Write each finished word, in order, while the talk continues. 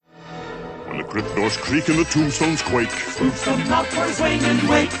When the crypt doors creak and the tombstones quake, spooks come out for a swing and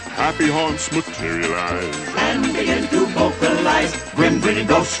wake. Happy haunts materialize and begin to vocalize. Grim grinning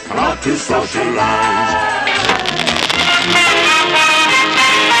ghosts come out to socialize.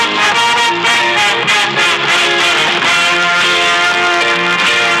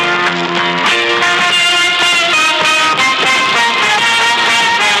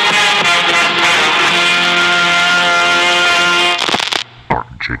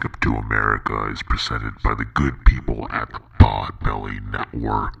 Jacob to America is presented by the good people at the Podbelly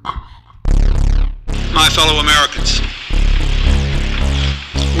Network. My fellow Americans,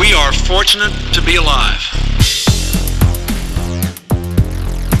 we are fortunate to be alive.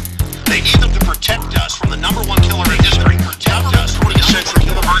 They need them to protect us from the number one killer in history, protect us from 20th Century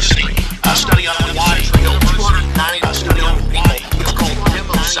University, a study on why 290 study on why it's called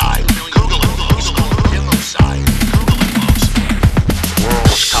democide. Google it, it's called democide.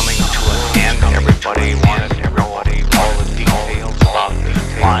 World's coming to an end. Everybody wanted to know all the details about the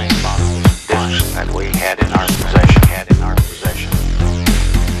flying discs that we had in our possession.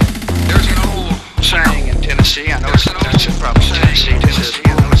 There's an old saying in Tennessee. I know it's probably Tennessee. It says,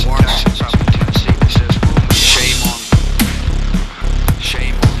 shame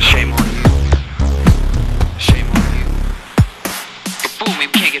on you. You fool me,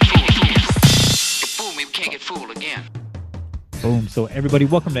 we can't get fooled. You fool me, we can't get fooled again. Boom. So everybody,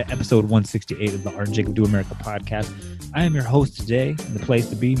 welcome to episode 168 of the Art and Jacob Do America podcast. I am your host today, and the place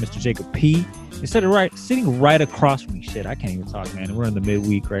to be, Mr. Jacob P. Sitting right across from me. Shit, I can't even talk, man. We're in the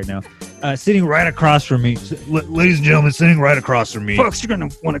midweek right now. Sitting right across from me. Ladies and gentlemen, sitting right across from me. Folks, you're going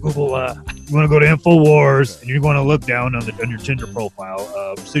to want to Google, you want to go to InfoWars, and you're going to look down on your Tinder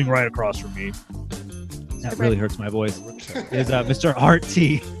profile. Sitting right across from me. That really hurts my voice. Is Mr. Art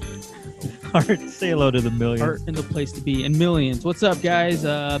T. Art, say hello to the millions. Art in the place to be. And millions. What's up, guys?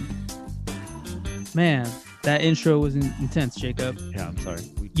 Man, that intro was intense, Jacob. Yeah, I'm sorry.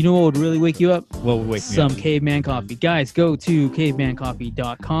 You know what would really wake you up? What would wake me Some up? Caveman Coffee. Guys, go to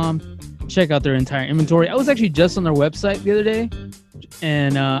cavemancoffee.com. Check out their entire inventory. I was actually just on their website the other day,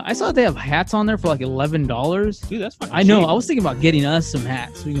 and I saw that they have hats on there for like $11. Dude, that's fucking I know. cheap. I was thinking about getting us some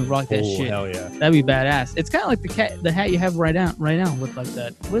hats so we can rock that shit. Hell yeah. That'd be badass. It's kind of like the hat you have right now with like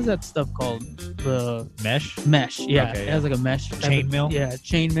that. What is that stuff called? The Mesh? Yeah. Okay, It yeah. has like a mesh. Chainmail? Yeah,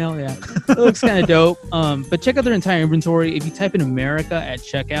 chainmail. Yeah. It looks kind of dope. But check out their entire inventory. If you type in America at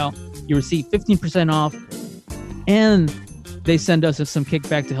checkout, you receive 15% off, and they send us some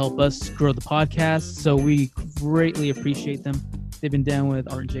kickback to help us grow the podcast. So we greatly appreciate them. They've been down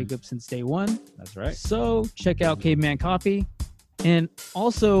with Art and Jacob since day one. That's right. So check out Caveman Coffee. And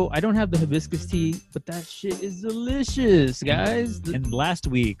also, I don't have the hibiscus tea, but that shit is delicious, guys. And last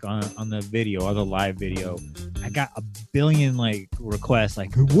week on the live video, I got a billion requests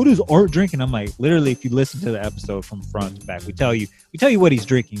what is Art drinking? I'm like, literally, if you listen to the episode from front to back, we tell you what he's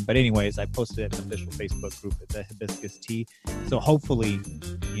drinking. But anyways, I posted it in the official Facebook group. It's a hibiscus tea. So hopefully,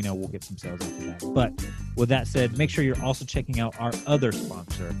 we'll get some sales after that. But with that said, make sure you're also checking out our other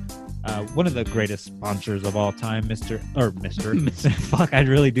sponsor. One of the greatest sponsors of all time, Mr. Fuck, I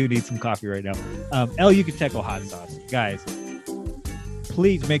really do need some coffee right now. El Yucateco Hot Sauce. Guys,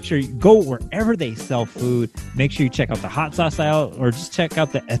 please make sure you go wherever they sell food. Make sure you check out the hot sauce aisle or just check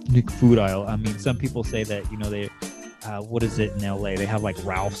out the ethnic food aisle. I mean, some people say that, they, what is it in LA? They have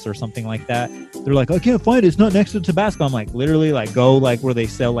Ralph's or something like that. They're like, I can't find it. It's not next to Tabasco. I'm like, literally, go where they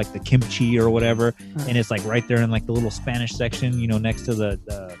sell the kimchi or whatever. And it's right there in the little Spanish section, next to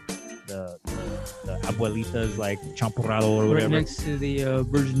the abuelitas champurrado or whatever. Right next to the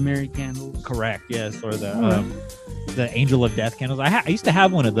Virgin Mary candles. Correct. Yes, or the Angel of Death candles. I used to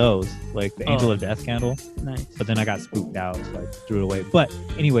have one of those, the Angel of Death candle. Nice. But then I got spooked out, so I threw it away. But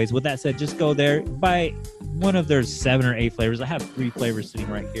anyways, with that said, just go there, buy one of their 7 or 8 flavors. I have 3 flavors sitting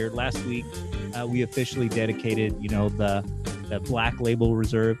right here. Last week, we officially dedicated, the Black Label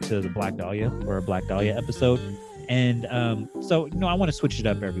Reserve to the Black Dahlia for a Black Dahlia episode. And so, I want to switch it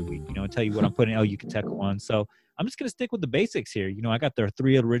up every week, and tell you what I'm putting El Yucateco on. So I'm just going to stick with the basics here. I got their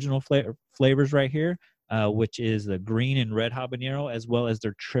 3 original flavors right here, which is the green and red habanero, as well as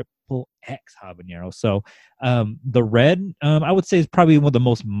their triple X habanero. So the red, I would say, is probably one of the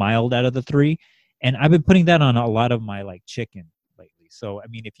most mild out of the 3. And I've been putting that on a lot of my chicken lately. So, I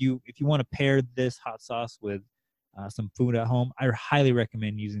mean, if you want to pair this hot sauce with some food at home, I highly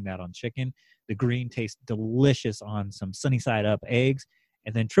recommend using that on chicken. The green tastes delicious on some sunny side up eggs,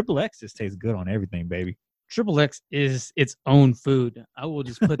 and then triple X just tastes good on everything, baby. Triple X is its own food. I will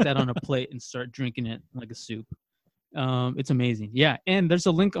just put that on a plate and start drinking it like a soup. It's amazing. Yeah, and there's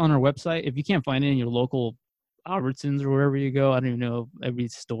a link on our website. If you can't find it in your local Albertsons or wherever you go, I don't even know every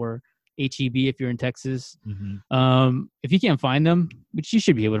store. HEB if you're in Texas. Mhm. If you can't find them, which you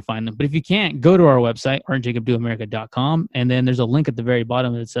should be able to find them, but if you can't, go to our website, artjacobdoamerica.com, and then there's a link at the very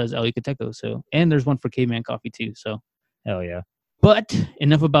bottom that says El Yucateco. So, and there's one for Caveman Coffee too. So, Hell yeah. but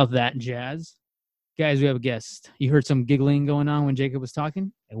enough about that jazz. Guys, we have a guest. You heard some giggling going on when Jacob was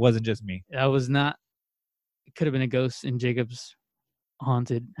talking? It wasn't just me. That was not, it could have been a ghost in Jacob's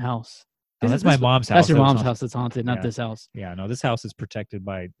haunted house. No, that's my mom's house. That's your That was mom's haunted. house that's haunted, not Yeah. this house. Yeah, no, this house is protected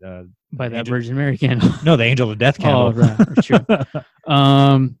by By that Angel- Virgin Mary candle. no, the Angel of Death candle. Oh, right. True.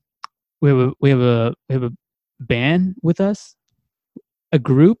 We have a band with us, a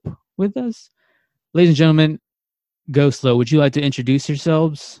group with us. Ladies and gentlemen, Ghostlow, would you like to introduce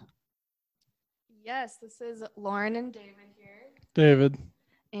yourselves? Yes, this is Lauren and David here, David.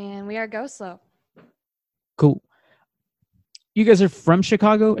 and we are Ghostlow. Cool. You guys are from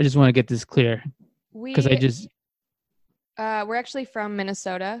Chicago? I just want to get this clear because We're actually from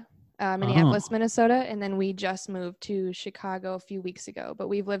Minnesota, Minneapolis, Minnesota, and then we just moved to Chicago a few weeks ago, but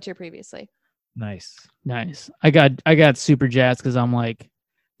we've lived here previously. Nice. Nice. I got super jazzed because I'm like,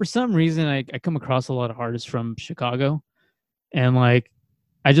 for some reason, I come across a lot of artists from Chicago, and like,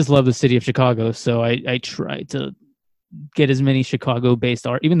 I just love the city of Chicago. So I try to get as many Chicago-based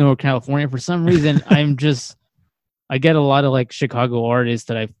art, even though we're California. For some reason, I get a lot of like Chicago artists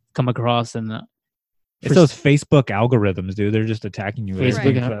that I've come across, and It's those Facebook algorithms, dude. They're just attacking you. with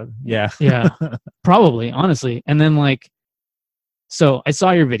Facebook everything. Yeah. yeah, probably, honestly. And then like, so I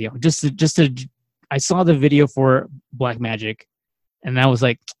saw your video. I saw the video for Black Magic, and I was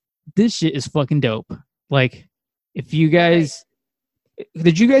like, this shit is fucking dope. Like, if you guys,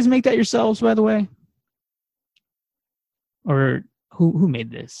 did you guys make that yourselves, by the way, or who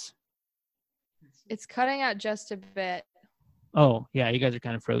made this? It's cutting out just a bit. Oh yeah, you guys are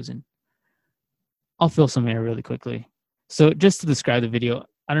kind of frozen. I'll fill some air really quickly. So just to describe the video,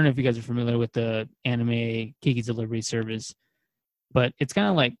 I don't know if you guys are familiar with the anime Kiki's Delivery Service, but it's kind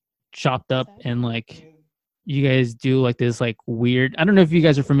of like chopped up and like you guys do like this like weird. I don't know if you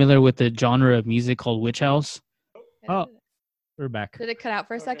guys are familiar with the genre of music called Witch House. Oh, we're back. Did it cut out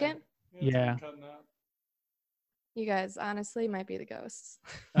for a second? Yeah. You guys honestly might be the ghosts.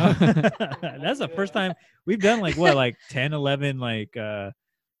 That's the first time we've done like 10, 11 like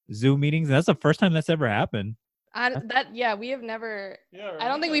Zoom meetings. And that's the first time that's ever happened. We have never. I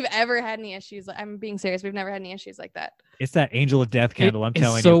don't think we've ever had any issues. I'm being serious. We've never had any issues like that. It's that Angel of Death candle. I'm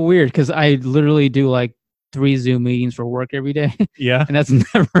telling It's so you. weird because I literally do like 3 Zoom meetings for work every day, Yeah. and that's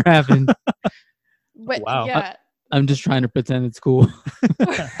never happened. But Wow. yeah, I'm just trying to pretend it's cool.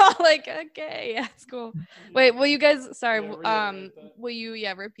 we're all like, okay, yeah, it's cool. Wait, will you guys? Sorry, will you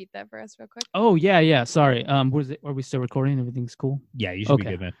repeat that for us real quick? Oh yeah. Sorry. Was it? Are we still recording? Everything's cool. Yeah, you should be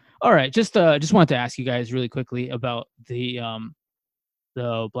Okay. good, man. All right. Just wanted to ask you guys really quickly about the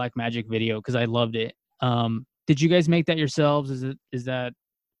Black Magic video because I loved it. Did you guys make that yourselves? Is that?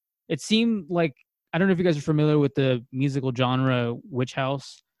 It seemed like, I don't know if you guys are familiar with the musical genre Witch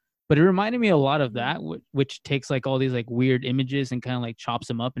House, but it reminded me a lot of that, which takes like all these like weird images and kind of like chops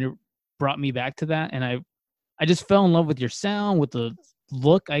them up, and it brought me back to that. And I just fell in love with your sound, with the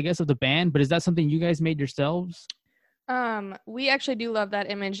look, I guess, of the band. But is that something you guys made yourselves? We actually do love that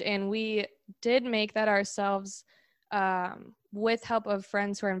image, and we did make that ourselves with help of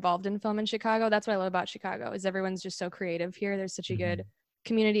friends who are involved in film in Chicago. That's what I love about Chicago is everyone's just so creative here. There's such a good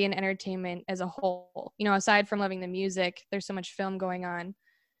community and entertainment as a whole. You know, aside from loving the music, there's so much film going on.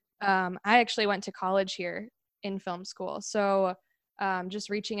 I actually went to college here in film school. So just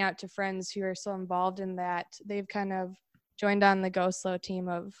reaching out to friends who are still involved in that, they've kind of joined on the Ghostlow team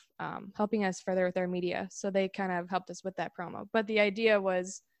of helping us further with our media. So they kind of helped us with that promo. But the idea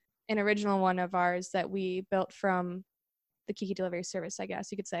was an original one of ours that we built from the Kiki Delivery Service, I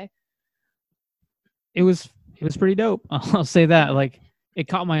guess you could say. It was pretty dope. I'll say that. Like, it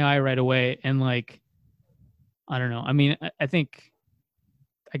caught my eye right away, and like, I don't know. I mean,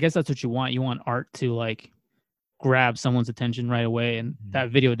 I guess that's what you want. You want art to like grab someone's attention right away, and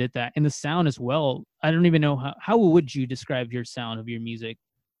that video did that. And the sound as well. I don't even know how would you describe your sound of your music?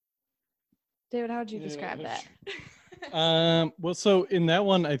 David, how would you describe that? Well, so in that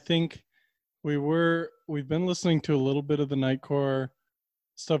one, I think we've been listening to a little bit of the Nightcore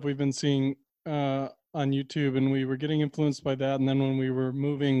stuff we've been seeing on YouTube, and we were getting influenced by that. And then when we were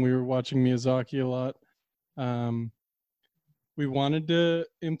moving, we were watching Miyazaki a lot. We wanted to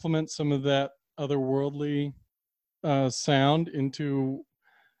implement some of that otherworldly sound into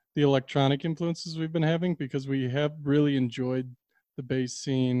the electronic influences we've been having, because we have really enjoyed the bass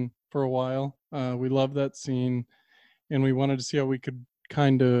scene for a while. We love that scene, and we wanted to see how we could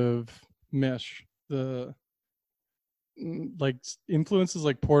kind of mesh the like influences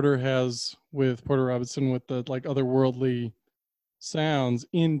like Porter has with Porter Robinson with the like otherworldly sounds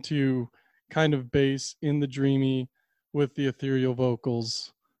into kind of bass in the dreamy with the ethereal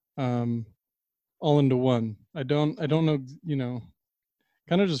vocals, all into one. I don't know, you know,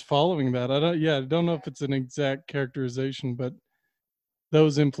 kind of just following that. I don't know if it's an exact characterization, but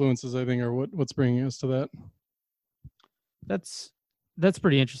those influences I think are what's bringing us to that. That's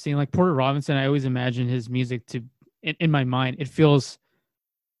pretty interesting. Like Porter Robinson, I always imagine his music to in my mind, it feels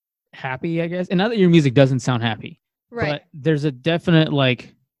happy, I guess. And not that your music doesn't sound happy, Right. but there's a definite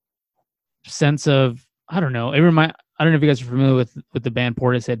like sense of, I don't know. I don't know if you guys are familiar with the band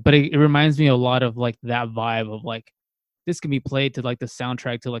Portishead, but it reminds me a lot of like that vibe of like this can be played to like the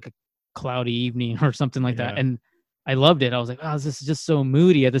soundtrack to like a cloudy evening or something like that. Yeah. And I loved it. I was like, oh, this is just so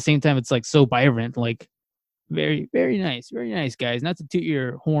moody. At the same time, it's like so vibrant, like very, very nice, guys. Not to toot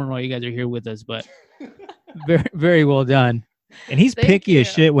your horn while you guys are here with us, but very, very well done. And he's Thank picky as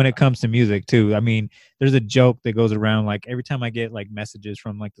you. shit when it comes to music too. I mean, there's a joke that goes around like every time I get like messages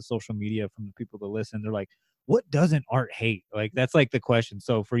from like the social media from the people that listen, they're like, "What doesn't Art hate?" Like that's like the question.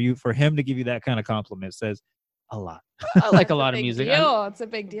 So for him to give you that kind of compliment says a lot. I like a It's lot of big music. Deal. It's a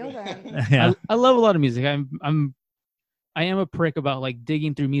big deal then. Yeah. I love a lot of music. I am a prick about like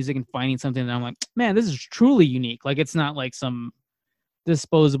digging through music and finding something that I'm like, man, this is truly unique. Like it's not like some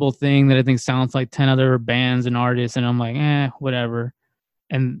disposable thing that I think sounds like 10 other bands and artists, and I'm like, whatever.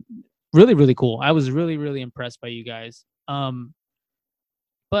 And really, really cool. I was really, really impressed by you guys.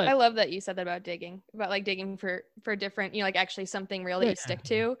 But I love that you said that about digging for different, you know, like actually something real that you stick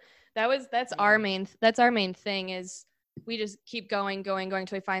to. That's our main thing is we just keep going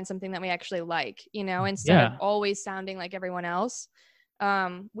until we find something that we actually like, you know, instead of always sounding like everyone else.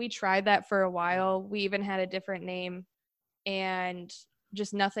 We tried that for a while. We even had a different name and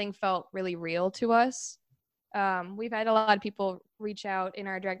just nothing felt really real to us. We've had a lot of people reach out in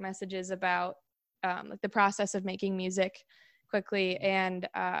our direct messages about like the process of making music quickly, and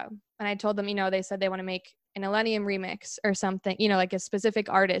I told them, you know, they said they want to make an Millennium remix or something, you know, like a specific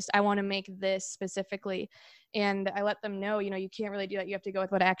artist. I want to make this specifically, and I let them know, you know, you can't really do that. You have to go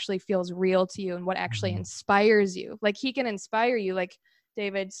with what actually feels real to you and what actually inspires you. Like he can inspire you, like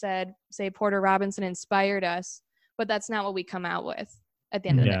David said, say Porter Robinson inspired us, but that's not what we come out with at the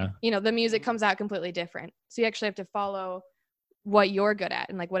end of the day. You know, the music comes out completely different. So you actually have to follow what you're good at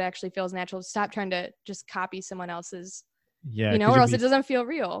and like what actually feels natural. Stop trying to just copy someone else's, Yeah. you know, 'cause or you'll else be- it doesn't feel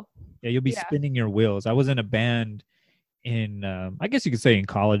real. Yeah, you'll be spinning your wheels. I was in a band in I guess you could say in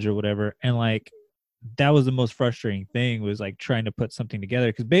college or whatever, and like that was the most frustrating thing was like trying to put something together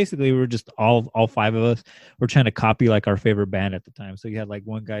because basically we were just all five of us were trying to copy like our favorite band at the time. So you had like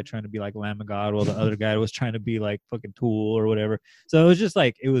one guy trying to be like Lamb of God while the other guy was trying to be like fucking Tool or whatever. So it was just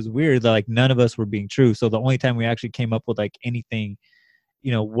like it was weird that like none of us were being true. So the only time we actually came up with like anything,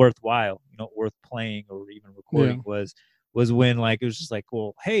 you know, worthwhile, you know, worth playing or even recording was when like it was just like,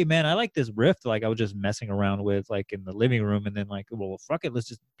 well, hey man, I like this riff that, like I was just messing around with like in the living room, and then like, well fuck it,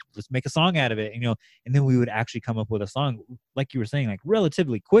 let's make a song out of it, you know. And then we would actually come up with a song, like you were saying, like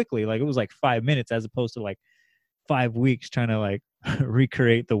relatively quickly. Like it was like 5 minutes as opposed to like 5 weeks trying to like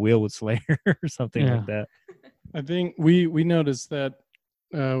recreate the wheel with Slayer or something like that. I think we noticed that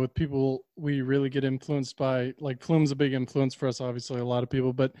with people we really get influenced by, like Flume's a big influence for us, obviously a lot of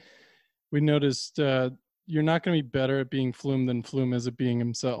people, but we noticed you're not going to be better at being Flume than Flume is at being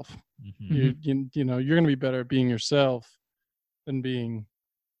himself. You know, you're going to be better at being yourself than being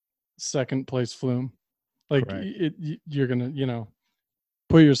second place Flume. Like you're going to, you know,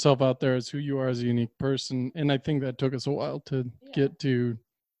 put yourself out there as who you are as a unique person. And I think that took us a while to get to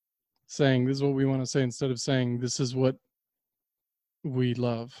saying this is what we want to say instead of saying this is what we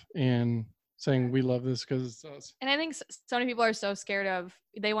love and saying we love this because it's us. And I think so many people are so scared of,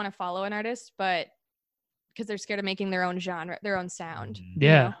 they want to follow an artist, but because they're scared of making their own genre, their own sound. you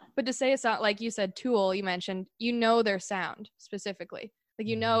know? But to say a song, like you said, Tool, you mentioned, you know their sound specifically. Like,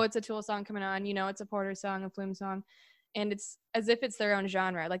 you know it's a Tool song coming on, you know it's a Porter song, a Flume song, and it's as if it's their own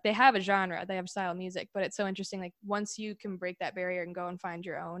genre. Like, they have a genre, they have style of music, but it's so interesting. Like, once you can break that barrier and go and find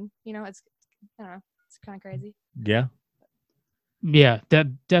your own, you know, it's, I don't know, it's kind of crazy. Yeah, that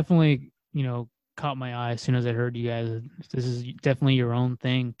definitely, you know, caught my eye as soon as I heard you guys. This is definitely your own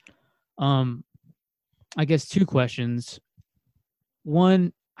thing. I guess 2 questions.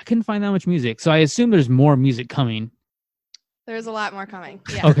 One, I couldn't find that much music, so I assume there's more music coming. There's a lot more coming.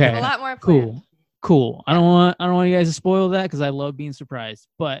 Yeah. Okay. A lot more planned. Cool. I don't want you guys to spoil that because I love being surprised.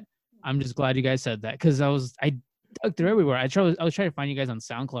 But I'm just glad you guys said that because I dug through everywhere. I was trying to find you guys on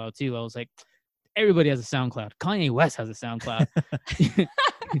SoundCloud too. I was like, everybody has a SoundCloud. Kanye West has a SoundCloud.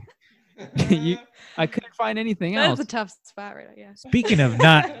 I couldn't find anything That else. is a tough spot right now. Yeah. Speaking of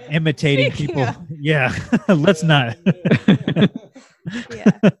not imitating Speaking people, of- yeah, let's not.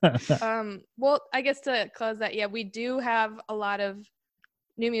 Well, I guess to close that, yeah, we do have a lot of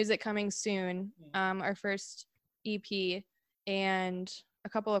new music coming soon. Our first EP and a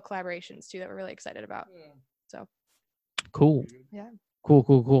couple of collaborations too that we're really excited about. So Cool. yeah.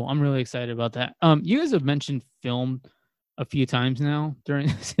 Cool. I'm really excited about that. You guys have mentioned film a few times now during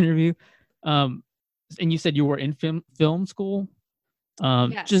this interview. And you said you were in film school.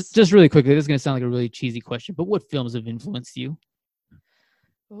 Yes. Just really quickly, this is gonna sound like a really cheesy question, but what films have influenced you?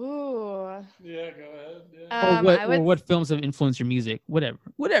 Ooh. Yeah, go ahead. Yeah. Or what films have influenced your music?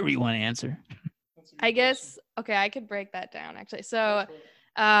 Whatever you want to answer. I guess okay, I could break that down actually. So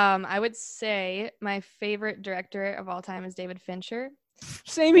I would say my favorite director of all time is David Fincher.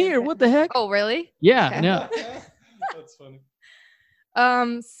 Same here. What the heck? Oh, really? Yeah, Okay. no. That's funny.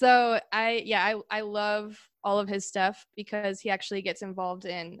 So I love all of his stuff because he actually gets involved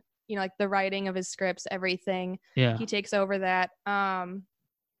in, like the writing of his scripts, everything. Yeah. He takes over that.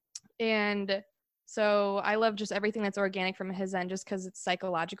 And so I love just everything that's organic from his end just because it's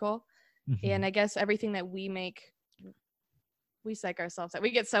psychological. And I guess everything that we make, we psych ourselves out. We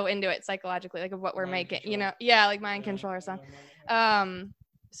get so into it psychologically, like of what we're making, like mind control or something.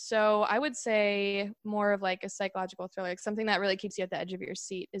 So I would say more of like a psychological thriller, like something that really keeps you at the edge of your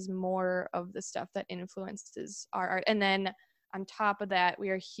seat is more of the stuff that influences our art. And then on top of that, we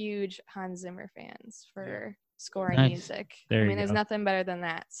are huge Hans Zimmer fans for scoring Nice. music. There I you mean, there's go. nothing better than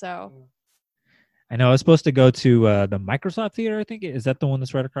that. So I know I was supposed to go to the Microsoft Theater. I think is that the one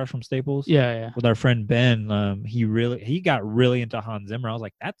that's right across from Staples? Yeah. With our friend Ben. He got really into Hans Zimmer. I was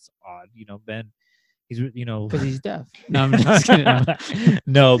like, that's odd. Ben, he's Because he's deaf. No, I'm just kidding.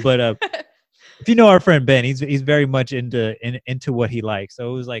 No, but if you know our friend Ben, he's very much into what he likes.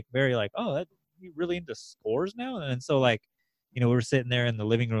 So it was like very like, oh, you really into scores now? And so like, we were sitting there in the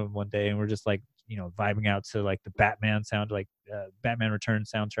living room one day and we're just like, vibing out to like the Batman sound, like Batman Returns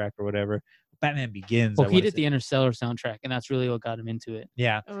soundtrack or whatever. Batman Begins. Well, I he wanna did say. the Interstellar soundtrack, and that's really what got him into it.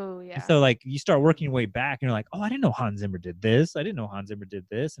 Yeah. oh yeah. And so like you start working your way back and you're like, oh, I didn't know Hans Zimmer did this. I didn't know Hans Zimmer did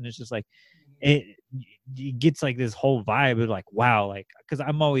this. And it's just like, it gets like this whole vibe of like, wow, like, because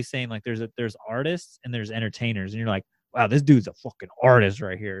I'm always saying like there's artists and there's entertainers. And you're like, wow, this dude's a fucking artist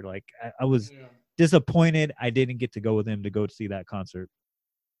right here. Like I was disappointed I didn't get to go with him to go see that concert.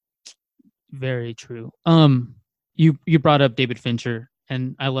 Very true. You brought up David Fincher,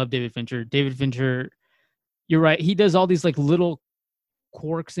 and I love David Fincher. David Fincher, you're right. He does all these like little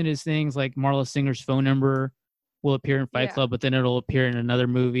quirks in his things, like Marla Singer's phone number will appear in Fight Yeah. Club, but then it'll appear in another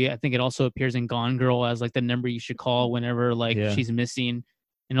movie. I think it also appears in Gone Girl as like the number you should call whenever like Yeah. she's missing,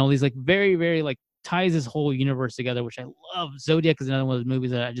 and all these like very, very like ties his whole universe together, which I love. Zodiac is another one of those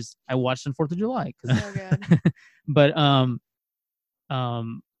movies that I watched on 4th of July. So good. But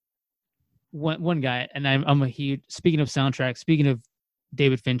one guy, and I'm a huge, speaking of soundtracks, speaking of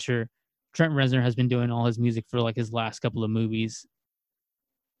David Fincher, Trent Reznor has been doing all his music for like his last couple of movies.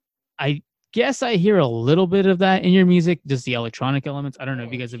 I guess I hear a little bit of that in your music, just the electronic elements. I don't know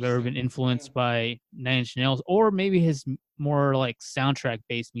if you guys have ever been influenced by Nine Inch Nails or maybe his more like soundtrack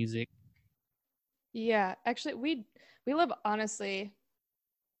based music. Yeah, actually, we love honestly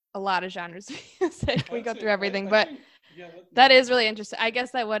a lot of genres of music. We go through everything, but that is really interesting. I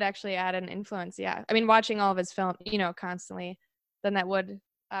guess that would actually add an influence. Yeah, I mean, watching all of his film, constantly, then that would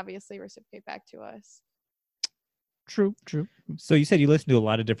obviously reciprocate back to us. True. So you said you listen to a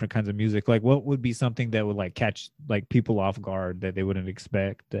lot of different kinds of music. Like what would be something that would like catch like people off guard that they wouldn't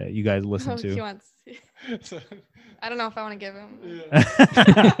expect that you guys listen He to? wants. I don't know if I want to give him.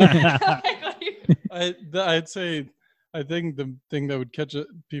 I'd say I think the thing that would catch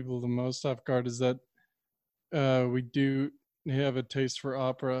people the most off guard is that we do have a taste for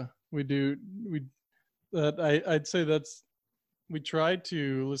opera. I'd say we try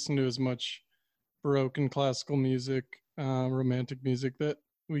to listen to as much Baroque and classical music, romantic music that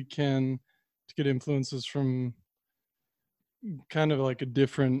we can to get influences from kind of like a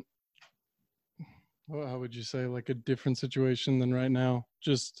different, how would you say, like a different situation than right now.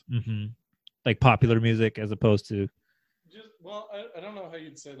 Just like popular music as opposed to I don't know how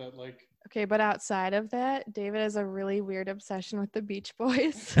you'd say that. Like, Okay, but outside of that, David has a really weird obsession with the Beach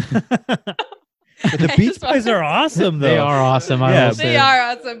Boys. But the Beach Boys are awesome though. They are awesome. I Yeah, will say. They are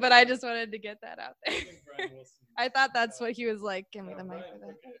awesome, but I just wanted to get that out there. I thought that's what he was like. Give me the mic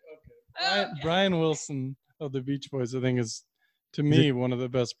for that. Brian Wilson of the Beach Boys, I think, is to me one of the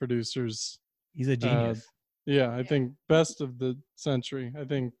best producers. He's a genius. I think best of the century. I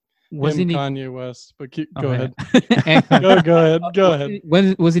think Wasn't he? Kanye West. But go Okay. ahead. And- Go ahead. Go ahead.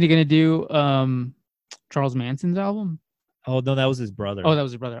 When wasn't he gonna do Charles Manson's album? Oh no, that was his brother. Oh, that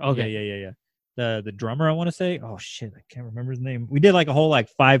was his brother. Okay. Yeah. The drummer, I want to say. Oh shit, I can't remember his name. We did like a whole like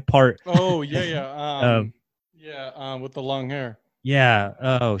 5-part. Oh yeah. With the long hair. Yeah.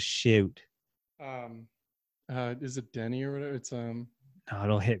 Oh shoot. Is it Denny or whatever? It's No,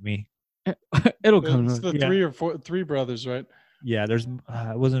 it'll hit me. It'll come. it's the Yeah. three brothers, right? Yeah, there's.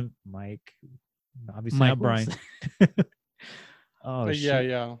 It wasn't Mike. Obviously Mike not Brian. Oh But shit.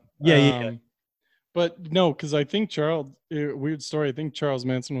 yeah. But no, because I think weird story. I think Charles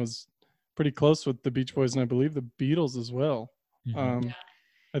Manson was pretty close with the Beach Boys, and I believe the Beatles as well. Mhm.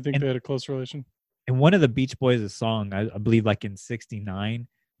 I think And- they had a close relation. And one of the Beach Boys' song, I believe, like in '69,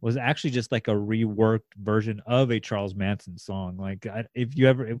 was actually just like a reworked version of a Charles Manson song. Like, if you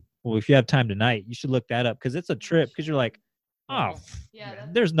have time tonight, you should look that up because it's a trip. Because you're like, oh, Yeah,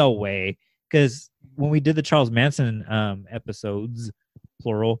 there's no way. Because when we did the Charles Manson episodes,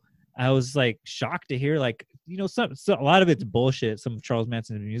 plural, I was like shocked to hear like a lot of it's bullshit. Some of Charles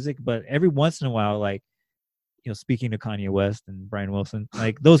Manson's music, but every once in a while, like. Speaking to Kanye West and Brian Wilson,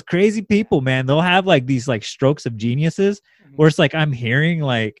 like those crazy people, man, they'll have like these like strokes of geniuses where it's like I'm hearing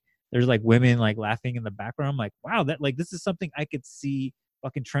like there's like women like laughing in the background. I'm like, wow, that like this is something I could see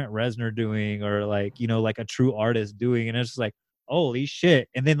fucking Trent Reznor doing or like like a true artist doing, and it's just like holy shit.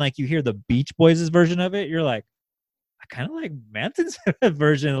 And then like you hear the Beach Boys' version of it, you're like, I kind of like Manson's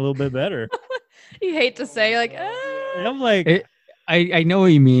version a little bit better. You hate to say like, And I'm like, I know what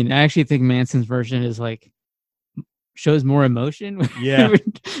you mean. I actually think Manson's version is like shows more emotion. Yeah.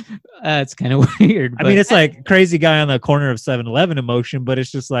 It's kind of weird. I mean, it's like crazy guy on the corner of 7-Eleven emotion, but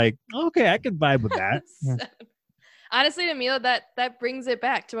it's just like, okay, I can vibe with that. honestly, to me, that brings it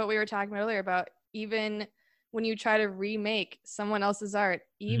back to what we were talking about earlier about even when you try to remake someone else's art,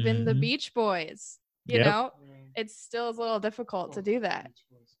 even the Mhm. Beach Boys, you Yep. know, it still is a little difficult to do that.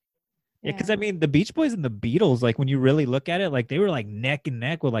 Yeah, because I mean, the Beach Boys and the Beatles, like when you really look at it, like they were like neck and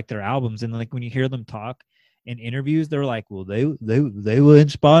neck with like their albums, and like when you hear them talk in interviews, they're like, well, they were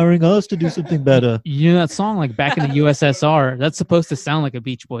inspiring us to do something better. You know that song like back in the USSR, that's supposed to sound like a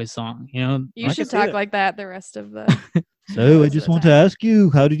Beach Boys song, you know? You I can should see talk that. like that the rest of the. So I most of just the want to time. ask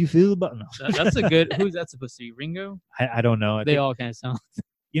you, how did you feel about? No, That's a good. Who's that supposed to be? Ringo? I don't know. I They think- all kind of sound.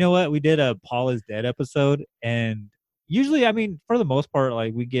 you know what? We did a Paul is Dead episode, and usually, I mean, for the most part,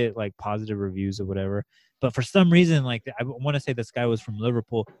 like we get like positive reviews or whatever. But for some reason, like I want to say this guy was from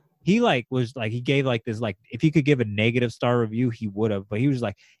Liverpool. He like was like he gave like this like if he could give a negative star review, he would have. But he was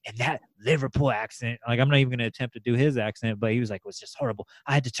like, and that Liverpool accent, like I'm not even gonna attempt to do his accent, but he was like, it was just horrible.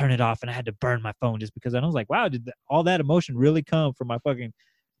 I had to turn it off and I had to burn my phone just because. And I was like, wow, did all that emotion really come from my fucking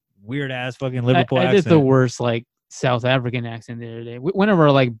weird ass fucking Liverpool I accent? did the worst like South African accent the other day. One of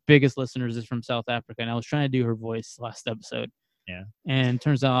our like biggest listeners is from South Africa, and I was trying to do her voice last episode. Yeah. And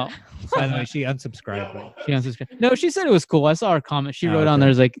turns out By the way, she unsubscribed. But she unsubscribed. No, she said it was cool. I saw her comment. She Oh, wrote on okay.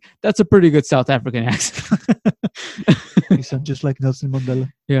 there's like, that's a pretty good South African accent. you sound just like Nelson Mandela.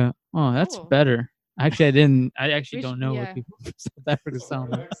 Yeah. Oh, that's Cool. better. Actually, I didn't. I actually We don't should- know yeah. what people from South Africa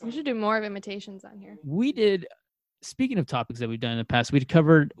sound like. We should do more of imitations on here. We did. Speaking of topics that we've done in the past, we'd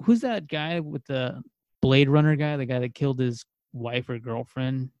covered who's that guy with the Blade Runner guy, the guy that killed his wife or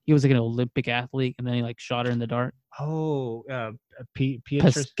girlfriend. He was like an Olympic athlete, and then he like shot her in the dark. Oh,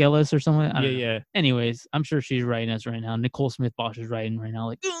 Beatrice. Pascalis or something. I don't know. Yeah. Anyways, I'm sure she's writing us right now. Nicole Smith Bosch is writing right now,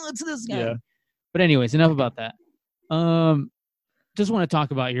 like, oh, it's this guy. Yeah. But anyways, enough about that. Just want to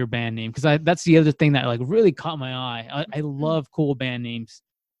talk about your band name because that's the other thing that like really caught my eye. I love cool band names,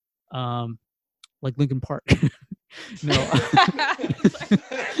 like Linkin Park. No,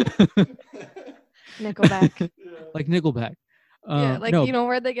 Nickelback. like Nickelback. Yeah, like no, you know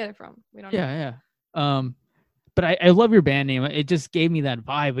where'd they get it from? We don't know. yeah. But I love your band name. It just gave me that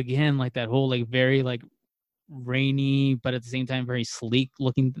vibe again, like that whole like very like rainy, but at the same time very sleek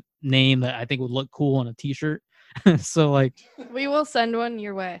looking name that I think would look cool on a t-shirt. So like, We will send one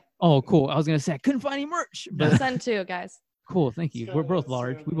your way. oh, cool. I was gonna say I couldn't find any merch, We'll but send two, guys. cool. Thank you. We're both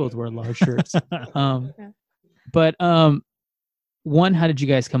large. We both wear large shirts. Yeah. But one, how did you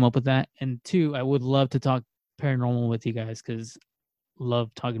guys come up with that? And two, I would love to talk paranormal with you guys because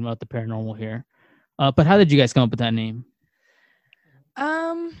love talking about the paranormal here. But how did you guys come up with that name?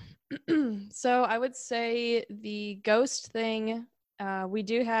 So I would say the ghost thing, we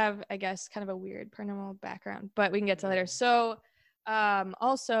do have, I guess, kind of a weird paranormal background, but we can get to later. So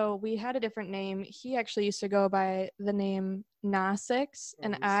also we had a different name. He actually used to go by the name Nasix,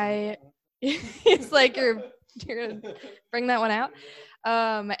 and it's like you're gonna bring that one out.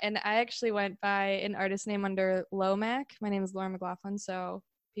 And I actually went by an artist name under Lomac. My name is Laura McLaughlin, so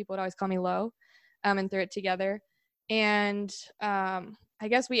people would always call me Low, and threw it together. And I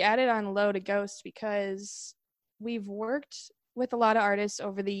guess we added on Low to Ghost because we've worked with a lot of artists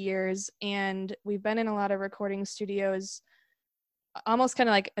over the years, and we've been in a lot of recording studios, almost kind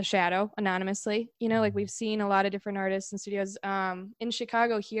of like a shadow, anonymously. You know, like we've seen a lot of different artists in studios. In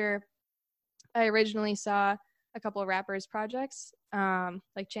Chicago here, I originally saw a couple of rappers' projects,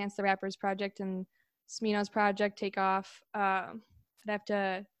 like Chance the Rapper's project and Smino's project take off. I'd have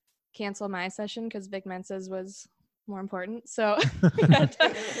to cancel my session because Vic Mensa's was more important. So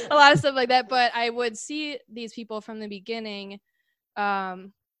a lot of stuff like that. But I would see these people from the beginning,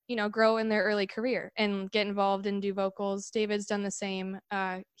 you know, grow in their early career and get involved and do vocals. David's done the same.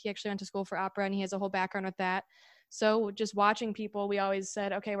 He actually went to school for opera and he has a whole background with that. So just watching people, we always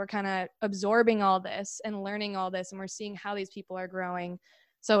said, okay, we're kind of absorbing all this and learning all this, and we're seeing how these people are growing.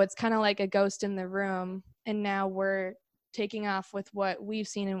 So it's kind of like a ghost in the room. And now we're taking off with what we've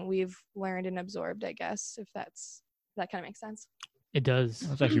seen and we've learned and absorbed, I guess, if that kind of makes sense. It does.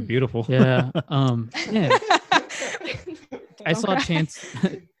 That's actually beautiful. Yeah. Yeah. I saw Chance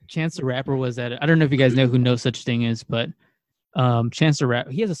the Rapper was at it. I don't know if you guys know who No Such Thing is, but Chance the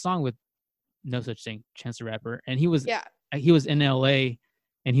Rapper, he has a song with No Such Thing, Chance the Rapper, and he was in LA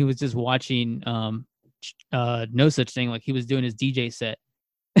and he was just watching No Such Thing, like he was doing his DJ set.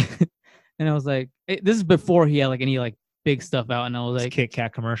 And I was like, this is before he had like any like big stuff out, and I was like, Kit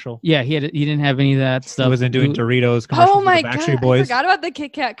Kat commercial. yeah, he didn't have any of that stuff. He wasn't doing Doritos commercials. Oh my with the Backstreet God, Boys. I forgot about the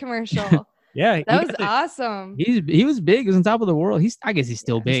Kit Kat commercial. Yeah, That was awesome. He was big. He was on top of the world. I guess he's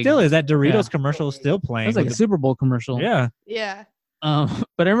still big. He still is. That Doritos Yeah. commercial is still playing. It was like a with Super Bowl commercial. yeah. Yeah. But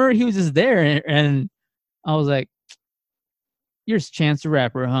I remember he was just there, and I was like, "You're Chance the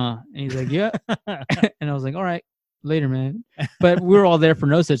Rapper, huh?" And he's like, "Yeah." And I was like, "All right, later, man." But we were all there for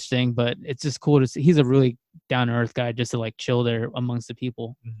No Such Thing. But it's just cool to see. He's a really down to earth guy, just to like chill there amongst the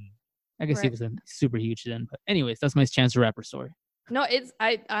people. I guess he Right. was super huge then. But anyways, that's my Chance the Rapper story. No,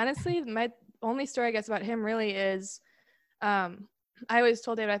 I honestly, my only story I guess about him really is, I always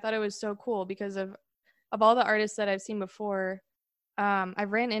told David I thought it was so cool because of all the artists that I've seen before.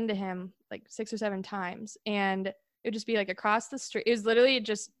 I've ran into him like 6 or 7 times, and it would just be like across the street. It was literally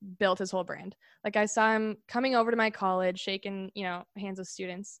just built his whole brand. Like I saw him coming over to my college, shaking, you know, hands with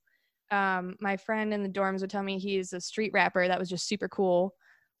students. My friend in the dorms would tell me he's a street rapper that was just super cool,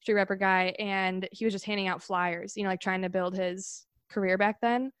 street rapper guy, and he was just handing out flyers, you know, like trying to build his career back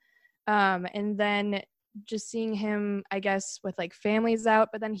then. And then just seeing him, I guess, with like families out,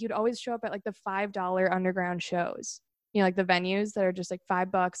 but then he would always show up at like the $5 underground shows, you know, like the venues that are just like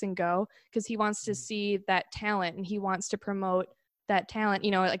 $5 and go, because he wants to see that talent and he wants to promote that talent,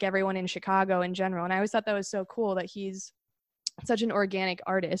 you know, like everyone in Chicago in general. And I always thought that was so cool that he's such an organic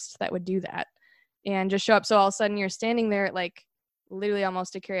artist that would do that and just show up. So all of a sudden you're standing there at like literally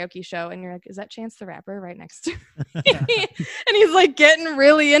almost a karaoke show and you're like, is that Chance the Rapper right next to me? And he's like getting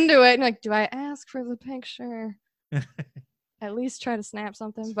really into it and like, do I ask for the picture? At least try to snap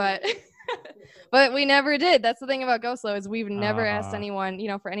something, but but we never did. That's the thing about Ghostlow is we've never asked anyone, you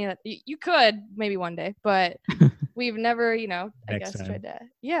know, for any of that. You could maybe one day, but we've never, you know, I Next guess time. tried to.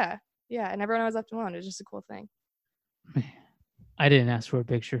 Yeah, and everyone was left alone. It was just a cool thing. I didn't ask for a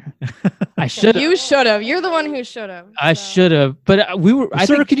picture. I should. You should have. You're the one who should have. I should have. But we were. I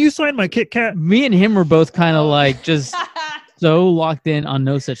Sir, think can you sign my Kit Kat? me and him were both kind of like just so locked in on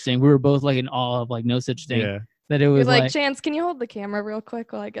No Such Thing. We were both like in awe of like No Such Thing. Yeah. That it You're was like, like, Chance, can you hold the camera real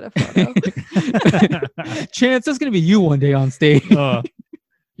quick while I get a photo? Chance, that's gonna be you one day on stage.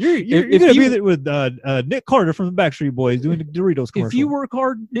 You're If gonna you- be there with Nick Carter from the Backstreet Boys doing the Doritos commercial. If you work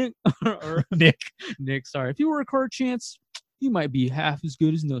hard, Nick, or Nick, sorry. If you work hard, Chance, you might be half as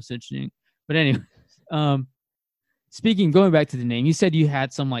good as No Such Thing. But anyway, going back to the name, you said you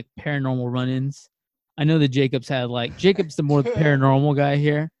had some like paranormal run-ins. I know that Jacob's the more paranormal guy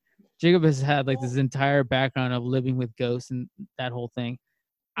here. Jacob has had like this entire background of living with ghosts and that whole thing.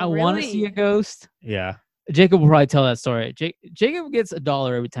 I want to Really? see a ghost. yeah. Jacob will probably tell that story. Jacob gets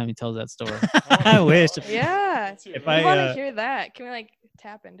 $1 every time he tells that story. I wish. Yeah. If I want to I, hear that. Can we like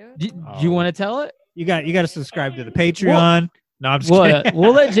tap into it? Do you want to tell it? you got to subscribe to the Patreon. No, I'm just kidding.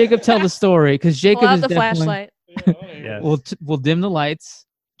 We'll let Jacob tell the story because Jacob Pull out is the definitely. flashlight. Yeah. We'll dim the lights.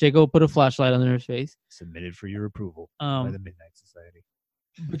 Jacob will put a flashlight under his face. Submitted for your approval by the Midnight Society.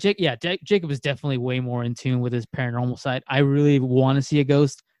 But Jacob is definitely way more in tune with his paranormal side. I really want to see a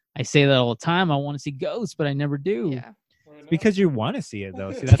ghost. I say that all the time. I want to see ghosts, but I never do. Yeah. Because you want to see it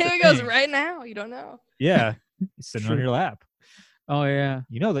though. See, that's the Here he goes thing. right now. You don't know. Yeah. It's sitting on True. your lap. Oh yeah.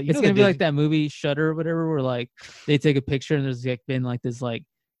 You know that. It's gonna be like that movie Shudder or whatever, where like they take a picture and there's like been like this like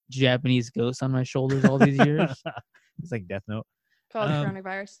Japanese ghost on my shoulders all these years. It's like Death Note. Called Um,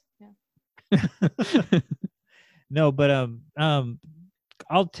 coronavirus. Yeah. No, but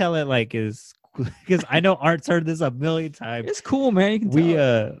I'll tell it like is because I know Art's heard this a million times. It's cool, man. You can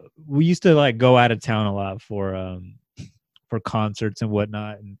tell it. We used to like go out of town a lot for concerts and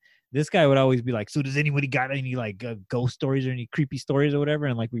whatnot, and this guy would always be like, so does anybody got any like ghost stories or any creepy stories or whatever?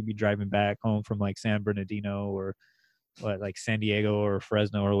 And like we'd be driving back home from like San Bernardino or like San Diego or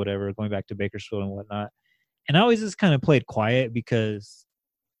Fresno or whatever, going back to Bakersfield and whatnot, and I always just kind of played quiet because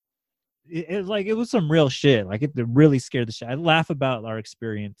it was some real shit. Like it really scared the shit. I laugh about our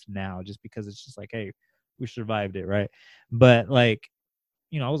experience now just because it's just like, hey, we survived it, right? But like,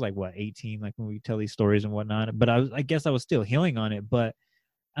 I was like what 18, like when we tell these stories and whatnot. But I guess I was still healing on it. But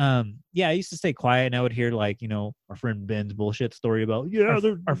yeah, I used to stay quiet and I would hear like, our friend Ben's bullshit story about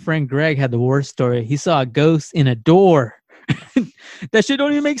Our friend Greg had the worst story. He saw a ghost in a door. That shit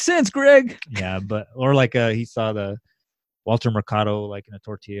don't even make sense, Greg. yeah, but or like he saw the Walter Mercado like in a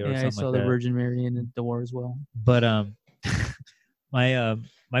tortilla or Yeah, I something saw like the that. Virgin Mary in the door as well. But my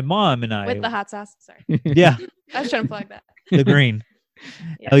mom and I With the hot sauce. Sorry. yeah, I was trying to plug that. the green.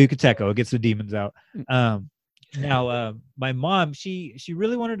 Yeah. El Yucateco, it gets the demons out. Now my mom, she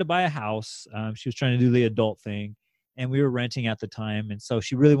really wanted to buy a house. She was trying to do the adult thing, and we were renting at the time, and so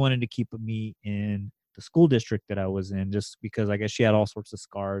she really wanted to keep me in the school district that I was in, just because I guess she had all sorts of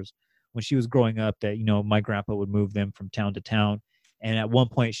scars when she was growing up that my grandpa would move them from town to town, and at one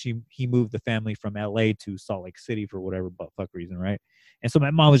point he moved the family from LA to Salt Lake City for whatever fuck reason, right? And so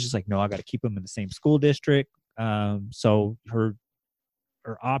my mom was just like, no, I got to keep them in the same school district. So her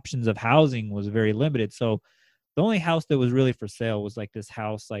options of housing was very limited. So the only house that was really for sale was like this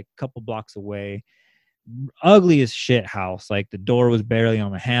house like a couple blocks away, ugly as shit house. Like the door was barely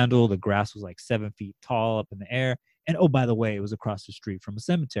on the handle, the grass was like 7 feet tall up in the air, and oh, by the way, it was across the street from a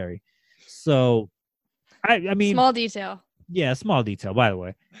cemetery. So I mean, Small detail. yeah, small detail, by the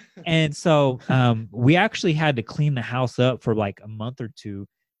way. And so we actually had to clean the house up for like a month or two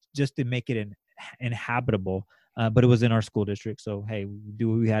just to make it inhabitable. But it was in our school district, so hey, we do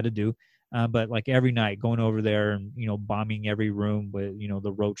what we had to do. But like every night, going over there and bombing every room with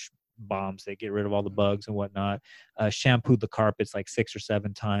the roach bombs that get rid of all the bugs and whatnot. Shampooed the carpets like 6 or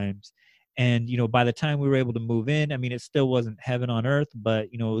 7 times. And by the time we were able to move in, I mean, it still wasn't heaven on earth, but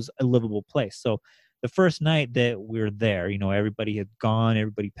it was a livable place. So the first night that we were there, everybody had gone,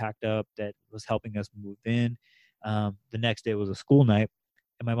 everybody packed up that was helping us move in. The next day was a school night.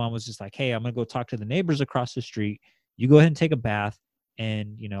 And my mom was just like, hey, I'm going to go talk to the neighbors across the street. You go ahead and take a bath.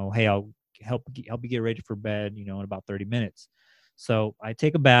 And, hey, I'll help you get ready for bed, in about 30 minutes. So I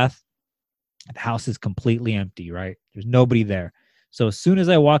take a bath. The house is completely empty, right? There's nobody there. So as soon as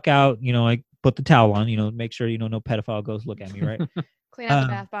I walk out, I put the towel on, make sure, no pedophile goes look at me, right? Clean out the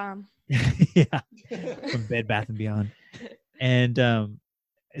bath bomb. Yeah. From Bed Bath & Beyond. And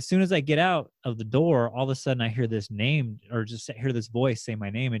as soon as I get out of the door, all of a sudden I hear this name or just hear this voice say my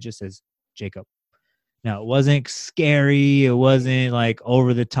name. It just says Jacob. Now, it wasn't scary. It wasn't like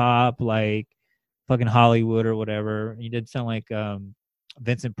over the top, like fucking Hollywood or whatever. You did sound like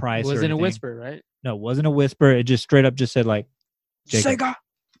Vincent Price. It wasn't a whisper, right? No, it wasn't a whisper. It just straight up just said like Jacob. Sega.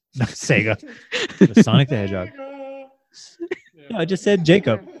 No, Sega. The Sonic the Hedgehog. No, I just said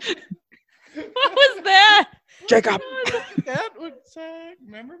Jacob. What was that? Jacob. That would say,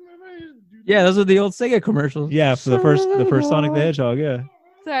 remember? Yeah, those were the old Sega commercials. Yeah, for the first Sonic the Hedgehog. Yeah.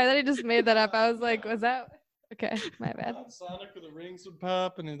 Sorry, that I just made that up. I was like, was that? Okay, my bad. Sonic with the rings would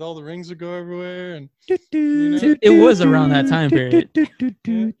pop and then all the rings would go everywhere. And It was around that time period.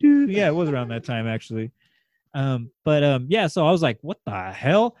 Yeah, it was around that time actually. Yeah, so I was like, what the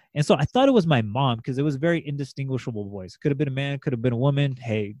hell? And so I thought it was my mom because it was a very indistinguishable voice. Could have been a man, could have been a woman.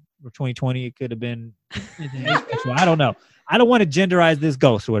 Hey, we're 2020, it could have been I don't know. I don't want to genderize this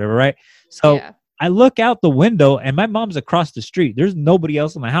ghost or whatever, right? So Yeah. I look out the window and my mom's across the street. There's nobody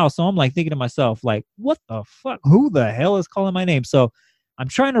else in the house. So I'm like thinking to myself, like, what the fuck? Who the hell is calling my name? So I'm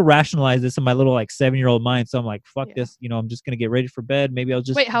trying to rationalize this in my little like 7-year-old mind. So I'm like, fuck Yeah. this. I'm just going to get ready for bed. Maybe I'll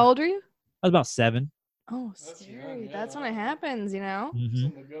just. Wait, how old are you? I was about 7. Oh, That's scary. young, yeah. That's when it happens,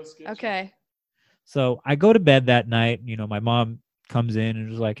 Mhm. Okay. So I go to bed that night. My mom comes in and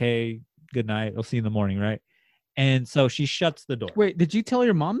was like, hey, good night. I'll see you in the morning. Right. And so she shuts the door. Wait, did you tell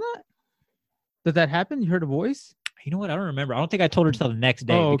your mom that happened? You heard a voice? You know what? I don't remember. I don't think I told her till the next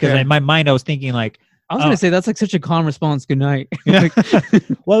day Oh, because okay. in my mind I was thinking like, I was gonna say that's like such a calm response. Good night. well,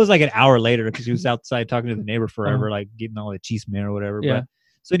 it was like an hour later because she was outside talking to the neighbor forever, like getting all the cheese man or whatever. Yeah. But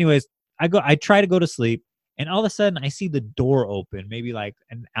so anyways, I try to go to sleep and all of a sudden I see the door open, maybe like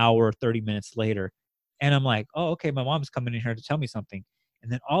an hour, 30 minutes later. And I'm like, oh, okay, my mom's coming in here to tell me something.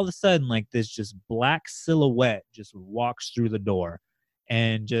 And then all of a sudden, like this just black silhouette just walks through the door,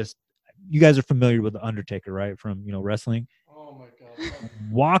 and just, you guys are familiar with the Undertaker, right? From, you know, wrestling. Oh my god.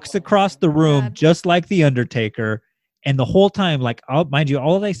 Walks across the room God. just like the Undertaker, and the whole time, like, mind you,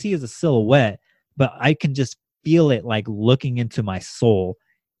 all I see is a silhouette, but I can just feel it like looking into my soul.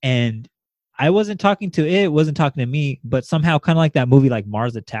 And I wasn't talking to it, wasn't talking to me, but somehow, kind of like that movie, like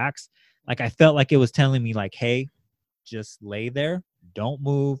Mars Attacks, like I felt like it was telling me, like, hey, just lay there, don't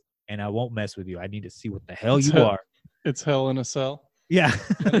move, and I won't mess with you. I need to see what the hell It's you hell. are. It's hell in a cell. Yeah.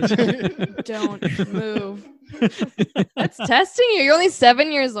 Don't move. That's testing you. You're only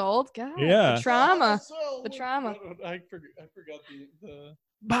 7 years old. God, Yeah. the trauma. The trauma. I forgot the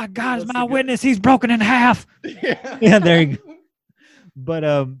My God is That's my the good- witness. He's broken in half. yeah. Yeah, there you go.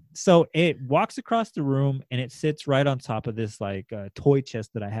 But so it walks across the room, and it sits right on top of this like toy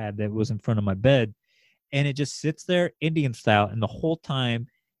chest that I had that was in front of my bed, and it just sits there Indian style, and the whole time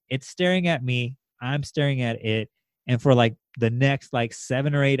it's staring at me, I'm staring at it, and for like the next like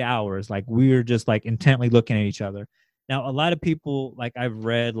 7 or 8 hours, like we were just like intently looking at each other. Now, a lot of people, like I've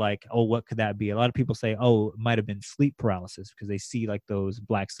read, like, oh, what could that be? A lot of people say, oh, it might have been sleep paralysis because they see like those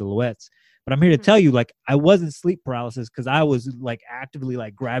black silhouettes. But I'm here to tell you, like, I wasn't sleep paralysis because I was like actively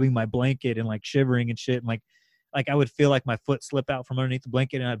like grabbing my blanket and like shivering and shit. And like I would feel like my foot slip out from underneath the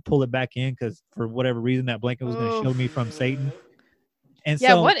blanket, and I'd pull it back in because for whatever reason that blanket was going to shield me from Satan. And Yeah,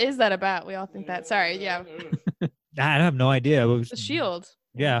 so what is that about? We all think that. Sorry. Yeah. I have no idea. It was, The shield.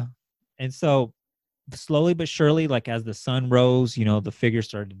 yeah. And so slowly but surely, like as the sun rose, you know, the figure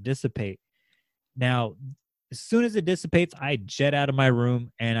started to dissipate. Now, as soon as it dissipates, I jet out of my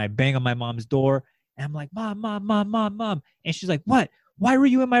room and I bang on my mom's door. And I'm like, Mom. And she's like, what? Why were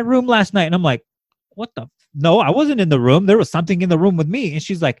you in my room last night? And I'm like, what the? No, I wasn't in the room. There was something in the room with me. And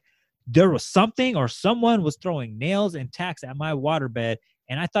she's like, there was something, or someone was throwing nails and tacks at my waterbed,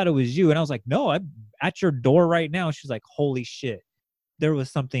 and I thought it was you. And I was like, no, I'm at your door right now. She's like, holy shit, there was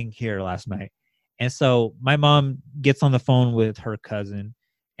something here last night. And so my mom gets on the phone with her cousin.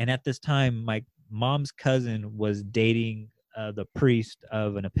 And at this time, my mom's cousin was dating the priest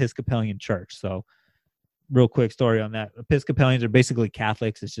of an Episcopalian church. So real quick story on that. Episcopalians are basically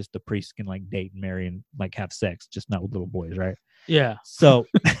Catholics. It's just the priests can like date and marry and like have sex, just not with little boys, right? Yeah. So,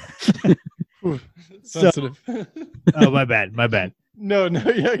 Sensitive. oh, my bad. No,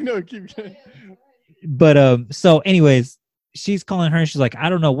 yeah, no, keep going. But so anyways, she's calling her and she's like, I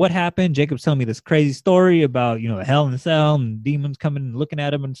don't know what happened. Jacob's telling me this crazy story about, you know, hell in the cell and demons coming and looking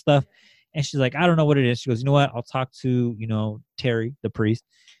at him and stuff. And she's like, I don't know what it is. She goes, you know what? I'll talk to, you know, Terry, the priest,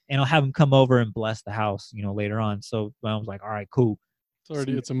 and I'll have him come over and bless the house, you know, later on. So I was like, all right, cool.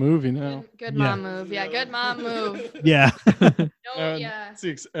 It's a movie now. Good Yeah. mom move. Yeah, good mom move. Yeah. No, yeah. It's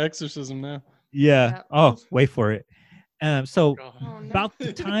the exorcism now. Yeah. Yeah. Oh, wait for it. So Oh, no. about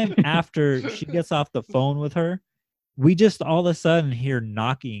the time after she gets off the phone with her, we just all of a sudden hear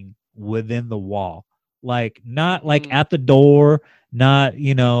knocking within the wall. Like not like at the door, not,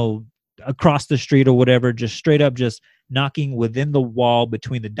 you know, across the street or whatever, just straight up just knocking within the wall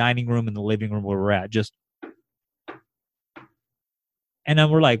between the dining room and the living room where we're at. Just, and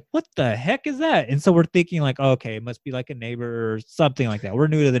then we're like, what the heck is that? And so we're thinking like, okay, it must be like a neighbor or something like that. We're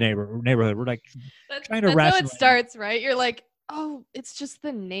new to the neighborhood. We're like trying to That's how it rationalize. starts, right? You're like, oh, it's just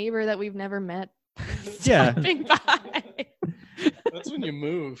the neighbor that we've never met. Yeah. Stopping by. That's when you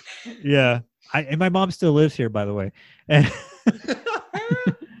move. Yeah. And my mom still lives here, by the way. And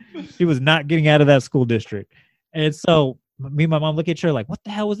she was not getting out of that school district. And so me and my mom look at her like, what the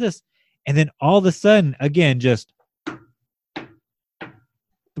hell was this? And then all of a sudden, again, just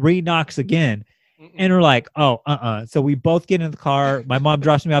 3 knocks again. And we're like, oh, So we both get in the car. My mom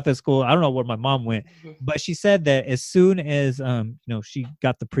drops me off at school. I don't know where my mom went, but she said that as soon as, you know, she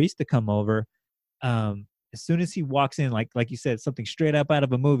got the priest to come over, as soon as he walks in, like you said, something straight up out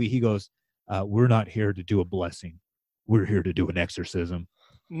of a movie, he goes, we're not here to do a blessing. We're here to do an exorcism.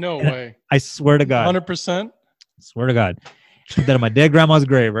 No And way. I swear to God. 100%. Swear to God. Put that on my dead grandma's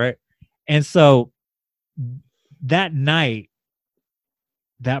grave, right? And so that night,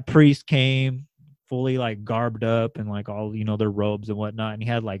 that priest came fully like garbed up and like all, you know, their robes and whatnot. And he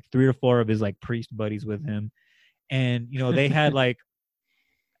had like 3 or 4 of his like priest buddies with him. And, you know, they had like,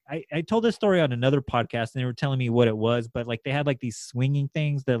 I told this story on another podcast and they were telling me what it was, but like they had like these swinging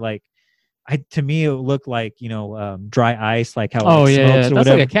things that like, to me, it looked like, you know, dry ice, like how Oh it yeah, smokes or that's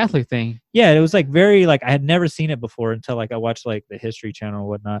whatever. like a Catholic thing. Yeah, it was like very like I had never seen it before until like I watched like the History Channel or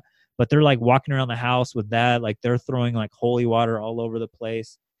whatnot. But they're like walking around the house with that, like they're throwing like holy water all over the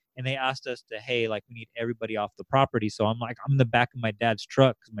place. And they asked us to, hey, like we need everybody off the property. So I'm like, I'm in the back of my dad's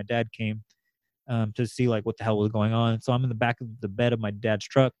truck because my dad came to see like what the hell was going on. So I'm in the back of the bed of my dad's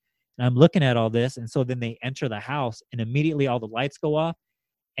truck, and I'm looking at all this. And so then they enter the house, and immediately all the lights go off,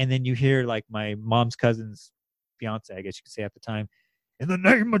 and then you hear like my mom's cousin's fiance, I guess you could say at the time, "In the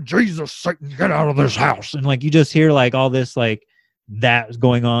name of Jesus, Satan, get out of this house!" And like you just hear like all this like that's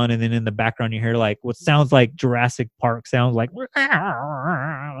going on, and then in the background you hear like what sounds like Jurassic Park sounds like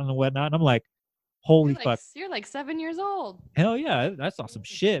and whatnot. And I'm like, holy fuck. You're like 7 years old. Hell yeah, that's awesome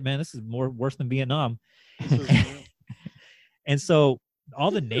shit, man. This is worse than Vietnam. And so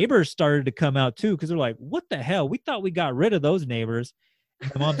all the neighbors started to come out too, because they're like, what the hell? We thought we got rid of those neighbors.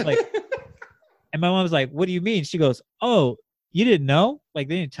 And my mom's like, what do you mean? She goes, oh, you didn't know? Like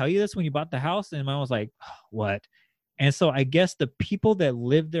they didn't tell you this when you bought the house? And my mom was like, what? And so I guess the people that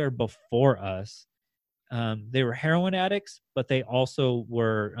lived there before us, they were heroin addicts, but they also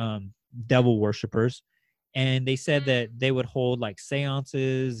were devil worshippers. And they said that they would hold like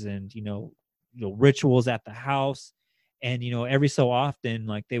seances and, rituals at the house. And, every so often,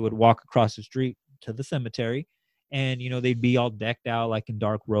 like they would walk across the street to the cemetery and, they'd be all decked out like in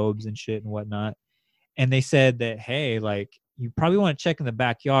dark robes and shit and whatnot. And they said that, hey, like, you probably want to check in the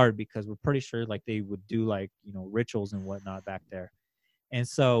backyard because we're pretty sure like they would do like, rituals and whatnot back there. And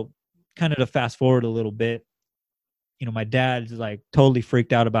so kind of to fast forward a little bit, my dad's like totally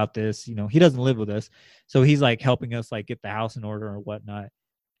freaked out about this. He doesn't live with us. So he's like helping us like get the house in order or whatnot.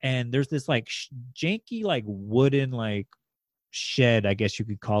 And there's this like janky, like wooden, like shed, I guess you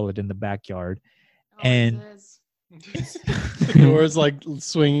could call it, in the backyard. And the door's like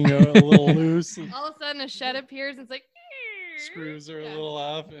swinging a little loose. All of a sudden a shed appears and it's like screws are a little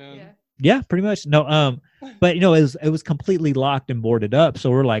off. And yeah, pretty much. No, but it was completely locked and boarded up. So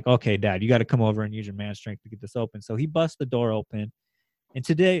we're like, okay, Dad, you got to come over and use your man strength to get this open. So he busts the door open. And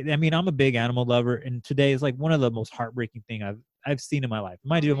today, I mean, I'm a big animal lover, and today is like one of the most heartbreaking thing I've seen in my life.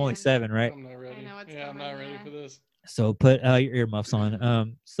 Mind you, I'm only 7, right? I'm not ready. I'm not ready for this. So put your earmuffs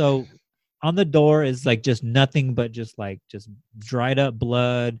on. So on the door is like just nothing but just dried up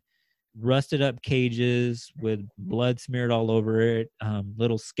blood, rusted up cages with blood smeared all over it,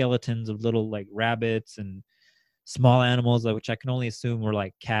 little skeletons of little like rabbits and small animals, which I can only assume were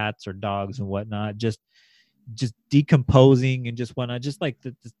like cats or dogs and whatnot, just decomposing and just whatnot, just like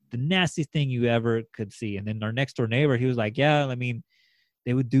the nastiest thing you ever could see. And then our next door neighbor, he was like, yeah, I mean,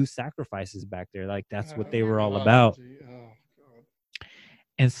 they would do sacrifices back there. Like that's what they were all about.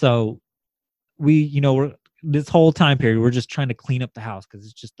 And so we, we're this whole time period, we're just trying to clean up the house because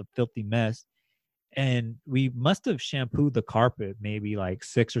it's just a filthy mess. And we must have shampooed the carpet maybe like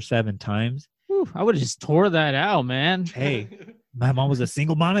 6 or 7 times. Whew, I would have just tore that out, man. Hey, my mom was a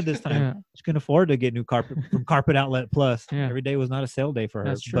single mom at this time. Yeah. She couldn't afford to get new carpet from Carpet Outlet Plus. Yeah. Every day was not a sale day for her.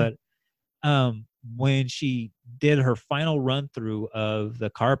 That's true. But when she did her final run through of the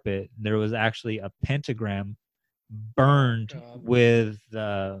carpet, there was actually a pentagram burned with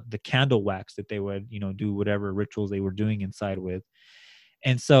the candle wax that they would, do whatever rituals they were doing inside with.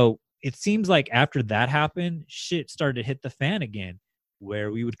 And so it seems like after that happened, shit started to hit the fan again,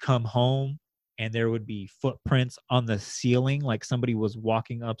 where we would come home and there would be footprints on the ceiling, like somebody was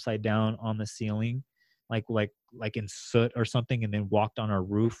walking upside down on the ceiling, like in soot or something, and then walked on our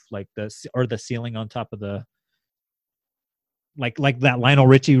roof, like the ceiling on top of the, like that Lionel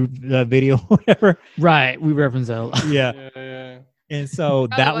Richie video, whatever. Right, we reference that a lot. Yeah. And so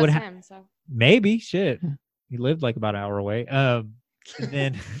that would happen. So. Maybe shit. He lived like about an hour away. And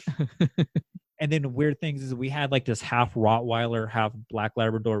then weird things is we had like this half Rottweiler, half Black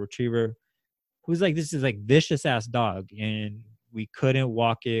Labrador Retriever, who's like, this is like vicious ass dog, and we couldn't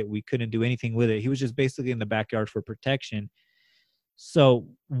walk it, we couldn't do anything with it. He was just basically in the backyard for protection. So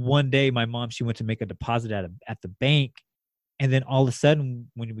one day my mom, she went to make a deposit at the bank, and then all of a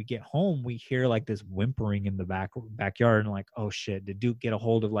sudden when we get home, we hear like this whimpering in the backyard, and like, oh shit, did Duke get a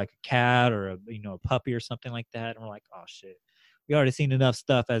hold of like a cat or a puppy or something like that? And we're like, oh shit, we already seen enough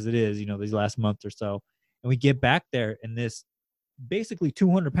stuff as it is, these last month or so. And we get back there, and this basically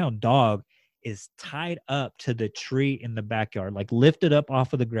 200-pound dog is tied up to the tree in the backyard, like lifted up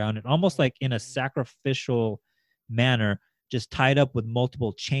off of the ground and almost like in a sacrificial manner, just tied up with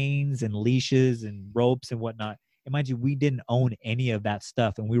multiple chains and leashes and ropes and whatnot. And mind you, we didn't own any of that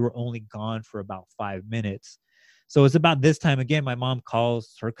stuff, and we were only gone for about 5 minutes. So it's about this time again, my mom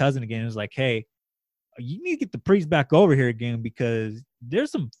calls her cousin again and is like, hey, you need to get the priest back over here again because there's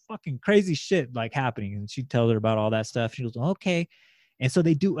some fucking crazy shit like happening. And she tells her about all that stuff. She goes, okay. And so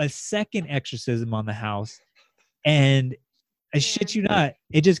they do a second exorcism on the house, and I shit you not,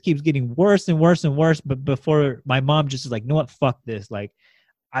 it just keeps getting worse and worse and worse. But before my mom just is like, you know what, fuck this.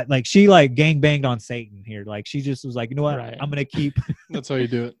 She like gang banged on Satan here. Like she just was like, you know what, right. I'm gonna keep. That's how you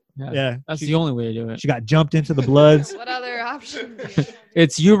do it. Yeah, That's she, the only way to do it. she got jumped into the Bloods. What other option?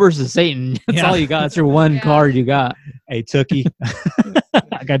 It's you versus Satan. That's Yeah. all you got. That's your one Yeah. card you got. Hey, Tookie.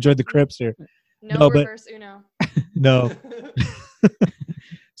 I got to join the Crips here. No, No, but- reverse Uno. No.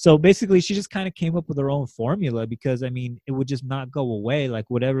 So basically, she just kind of came up with her own formula because, I mean, it would just not go away. Like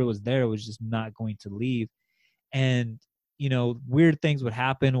whatever was there was just not going to leave. And, you know, weird things would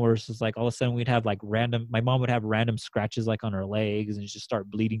happen where it's just like all of a sudden we'd have like my mom would have random scratches like on her legs and just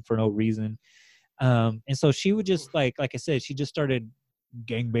start bleeding for no reason. And so she would just like I said, she just started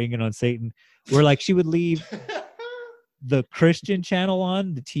gangbanging on Satan, where like she would leave the Christian channel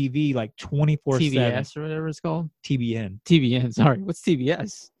on the TV like 24/7. TBS or whatever it's called. TBN. TBN. Sorry. What's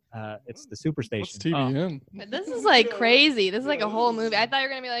TBS? It's the Superstation. What's TBN? But this is like crazy. This is like a whole movie. I thought you were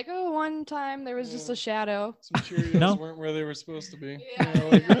gonna be like, oh, one time there was just a shadow. Some Cheerios No. weren't where they were supposed to be. Yeah, You know,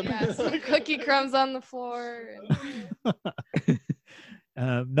 like that. yeah, some cookie crumbs on the floor.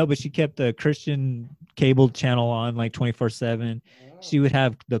 No, but she kept the Christian cable channel on like 24/7. She would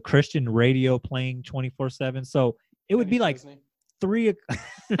have the Christian radio playing 24/7. So it would be like Disney. 3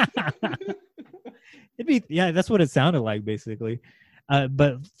 it'd be, yeah, that's what it sounded like basically.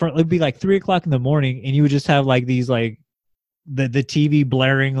 But it'd be like 3 o'clock in the morning, and you would just have like these like the TV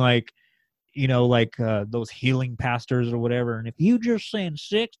blaring like, you know, like those healing pastors or whatever. And if you just send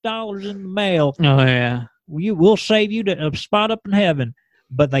 $6 in the mail, Oh yeah. we'll save you a spot up in heaven.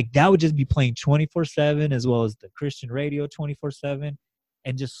 But like that would just be playing 24/7, as well as the Christian radio 24/7,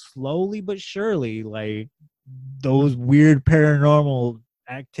 and just slowly but surely, like those weird paranormal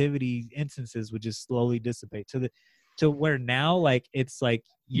activity instances would just slowly dissipate to where now, like it's like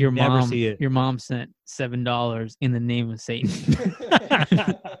you Your never mom. see it. Your mom sent $7 in the name of Satan.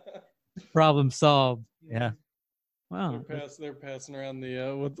 Problem solved. Yeah, Wow. They're passing around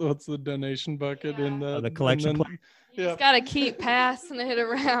the what's the donation bucket in the the collection and then- plate. You Yeah. just gotta keep passing it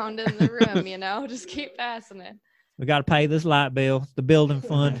around in the room, you know. Just keep passing it. We got to pay this light bill, the building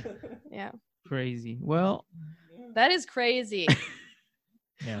fund. Yeah, Crazy. Well, that is crazy.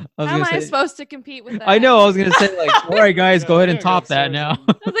 Yeah, I was How am gonna I say- supposed to compete with that? I know. I was gonna say like, all right, guys, go ahead and Yeah, top yeah, that sorry. now.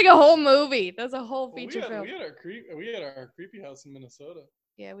 That's like a whole movie. That's a whole Well, feature film. we had our creepy house in Minnesota.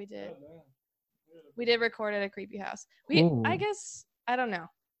 Yeah, we did. Yeah. We did record at a creepy house. I Ooh. guess I don't know.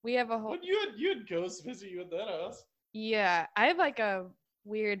 We have a whole. What you had ghosts visit you at that house? Yeah, I have like a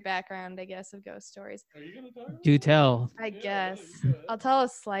weird background, I guess, of ghost stories. Are you gonna talk? About Do it? tell. I Yeah, guess you could. I'll tell a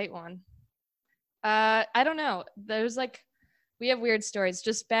slight one. I don't know. There's like we have weird stories.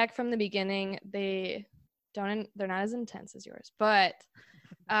 Just back from the beginning, they're not as intense as yours, but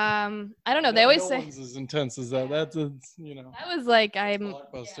I don't know. They always no say one's as intense as that. That's that was like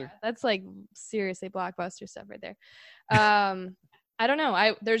blockbuster. yeah, that's like seriously blockbuster stuff right there. I don't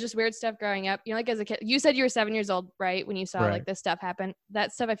know. There's just weird stuff growing up. You know, like as a kid, you said you were 7 years old, right? When you saw Right. like this stuff happen.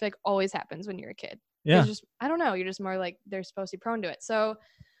 That stuff I feel like always happens when you're a kid. yeah. It's just I don't know. You're just more like they're supposed to be prone to it. So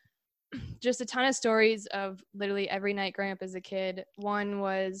just a ton of stories of literally every night growing up as a kid. One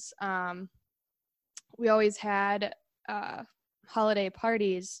was we always had holiday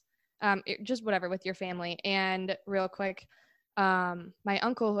parties, just whatever with your family. And real quick, my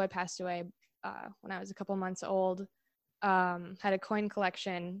uncle who had passed away when I was a couple months old had a coin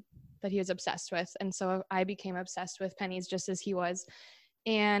collection that he was obsessed with. And so I became obsessed with pennies just as he was.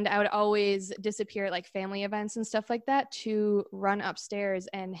 And I would always disappear at like family events and stuff like that to run upstairs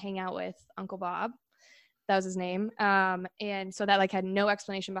and hang out with Uncle Bob. That was his name. And so that like had no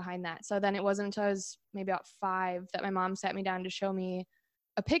explanation behind that. So then it wasn't until I was maybe about 5 that my mom sat me down to show me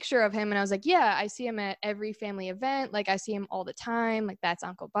a picture of him. And I was like, yeah, I see him at every family event. Like I see him all the time. Like that's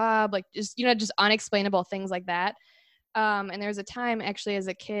Uncle Bob. Like just, you know, just unexplainable things like that. And there was a time actually as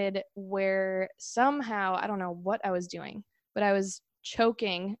a kid where somehow, I don't know what I was doing, but I was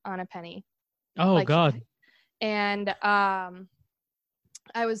choking on a penny. Oh Like, God. And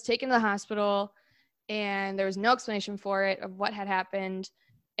I was taken to the hospital and there was no explanation for it of what had happened.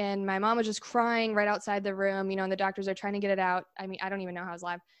 And my mom was just crying right outside the room, you know, and the doctors are trying to get it out. I mean, I don't even know how I was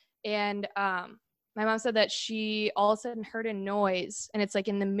alive. And my mom said that she all of a sudden heard a noise and it's like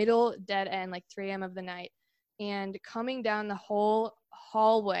in the middle dead end, like 3 a.m. of the night. And coming down the whole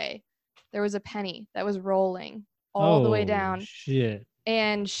hallway, there was a penny that was rolling all the way down. Shit.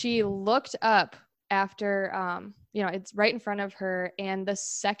 And she looked up after, you know, it's right in front of her. And the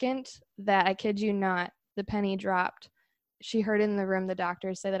second that, I kid you not, the penny dropped, she heard in the room the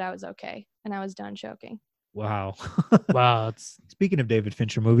doctors say that I was okay. And I was done choking. Wow. Wow. It's Speaking of David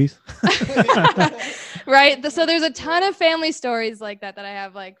Fincher movies. Right. So there's a ton of family stories like that I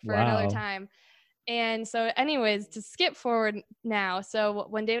have like for another Wow. time. And so anyways, to skip forward now. So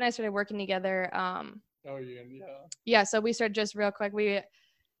when Dave and I started working together, Oh yeah. yeah, so we started just real quick.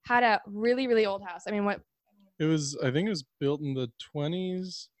 had a really, really old house. I mean, what? I think it was built in the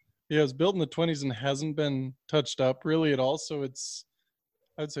 20s. Yeah, it was built in the 20s and hasn't been touched up really at all. So it's,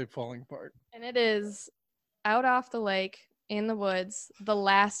 I'd say, falling apart. And it is out off the lake in the woods, the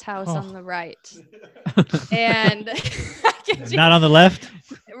last house on the right. And Not on the left?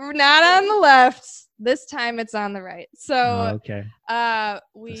 Not on the left. This time it's on the right. So okay.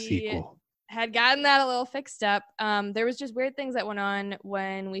 We had gotten that a little fixed up. There was just weird things that went on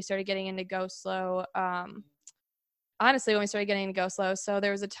when we started getting into Go Slow. Honestly, when we started getting into Go Slow. So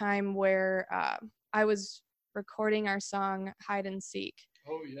there was a time where I was recording our song Hide and Seek.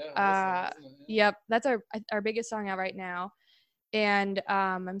 Oh yeah. Yep, that's our biggest song out right now. And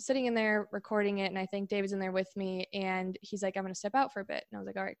I'm sitting in there recording it, and I think David's in there with me, and he's like, I'm gonna step out for a bit. And I was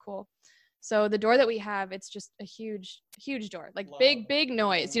like, all right, cool. So the door that we have, it's just a huge door, like big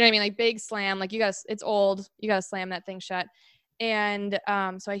noise. You know what I mean? Like big slam. Like it's old. You gotta slam that thing shut. And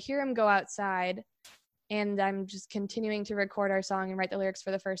so I hear him go outside, and I'm just continuing to record our song and write the lyrics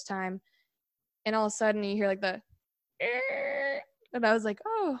for the first time. And all of a sudden you hear like the, and I was like,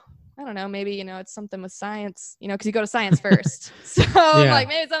 oh, I don't know, maybe, it's something with science, because you go to science first. So I'm like,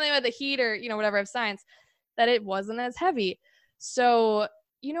 maybe it's something with the heat or, whatever of science, that it wasn't as heavy. So,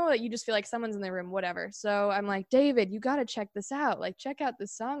 that you just feel like someone's in the room, whatever. So I'm like, David, you got to check this out. Like, check out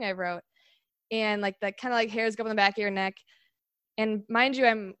this song I wrote. And like that kind of like hairs go up in the back of your neck. And mind you,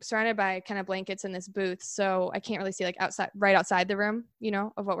 I'm surrounded by kind of blankets in this booth. So I can't really see like right outside the room,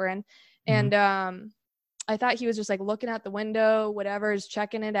 of what we're in. Mm-hmm. And I thought he was just like looking out the window, whatever's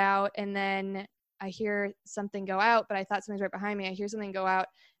checking it out. And then I hear something go out, but I thought something's right behind me. I hear something go out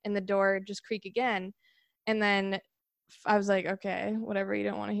and the door just creak again. And then I was like, okay, whatever, you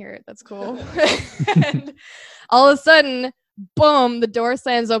don't want to hear it. That's cool. And all of a sudden, boom, the door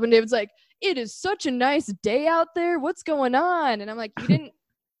slams open. David's like, it is such a nice day out there. What's going on? And I'm like,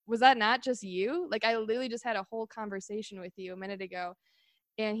 was that not just you? Like, I literally just had a whole conversation with you a minute ago.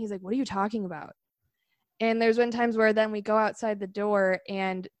 And he's like, what are you talking about? And there's been times where then we go outside the door,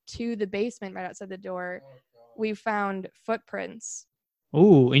 and to the basement right outside the door, we found footprints.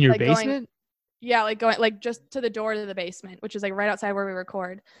 Oh, in your like basement? Going like just to the door to the basement, which is like right outside where we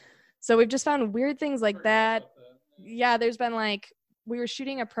record. So we've just found weird things like that. Yeah, there's been like, we were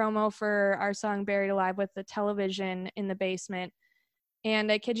shooting a promo for our song Buried Alive with the television in the basement.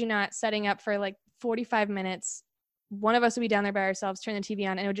 And I kid you not, setting up for like 45 minutes. One of us would be down there by ourselves, turn the TV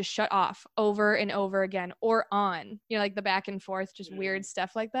on, and it would just shut off over and over again, or on, like the back and forth, just weird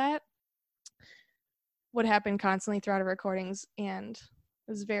stuff like that would happen constantly throughout our recordings. And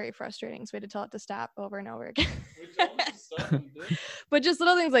it was very frustrating. So we had to tell it to stop over and over again. But just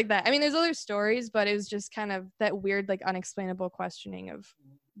little things like that. I mean, there's other stories, but it was just kind of that weird, like unexplainable questioning of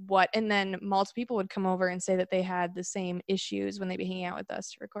what, and then multiple people would come over and say that they had the same issues when they'd be hanging out with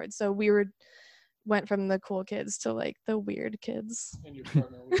us to record. So we went from the cool kids to like the weird kids. And your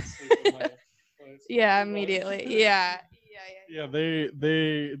partner would sleep in my place. Yeah, immediately. Yeah. Yeah,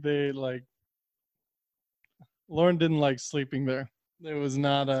 they like, Lauren didn't like sleeping there. It was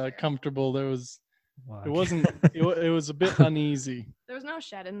not comfortable. It wasn't, it was a bit uneasy. There was no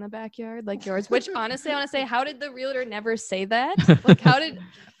shed in the backyard like yours, which honestly, I want to say, how did the realtor never say that? Like,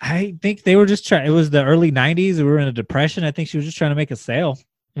 I think they were just trying, it was the early 90s. We were in a depression. I think she was just trying to make a sale.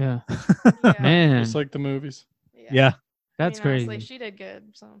 Yeah. Man. Just like the movies. Yeah. That's crazy. Honestly, she did good,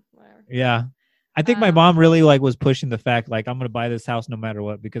 so whatever. Yeah. I think my mom really like was pushing the fact like I'm gonna buy this house no matter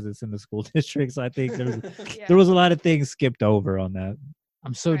what because it's in the school district. So I think there was a lot of things skipped over on that.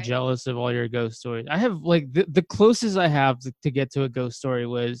 I'm so jealous of all your ghost stories. I have like the closest I have to get to a ghost story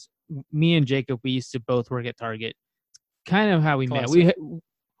was me and Jacob. We used to both work at Target. Kind of how we met.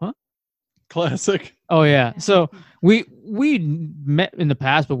 Classic. Oh yeah. So we met in the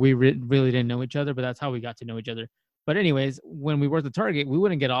past, but we really didn't know each other. But that's how we got to know each other. But anyways, when we worked at Target, we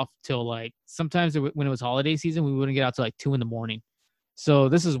wouldn't get off till like sometimes when it was holiday season, we wouldn't get out till like 2 a.m. So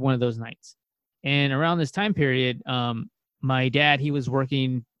this is one of those nights. And around this time period, my dad, he was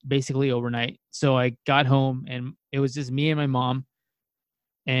working basically overnight. So I got home and it was just me and my mom.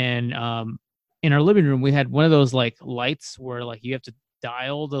 And in our living room, we had one of those like lights where like you have to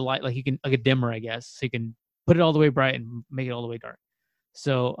dial the light, like you can, like a dimmer, I guess. So you can put it all the way bright and make it all the way dark.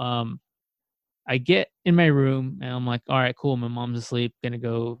 So I get in my room and I'm like, all right, cool. My mom's asleep. Gonna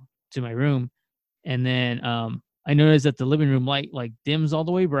go to my room. And then I noticed that the living room light like dims all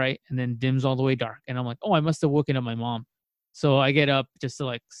the way bright and then dims all the way dark. And I'm like, oh, I must have woken up my mom. So I get up just to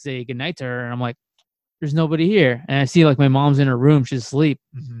like say goodnight to her. And I'm like, there's nobody here. And I see like my mom's in her room. She's asleep.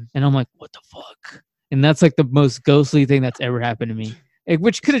 Mm-hmm. And I'm like, what the fuck? And that's like the most ghostly thing that's ever happened to me.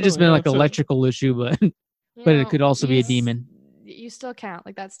 Which could have just been like an electrical issue, but it could also be a demon. you still count.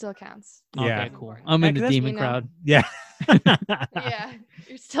 Like that still counts. Yeah. Okay, cool. I'm in the That's- demon you know. crowd. Yeah. Yeah,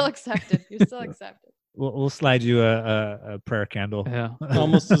 you're still accepted. You're still accepted. We'll slide you a prayer candle. Yeah.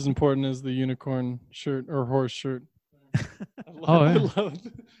 Almost as important as the unicorn shirt or horse shirt. Oh, I yeah. love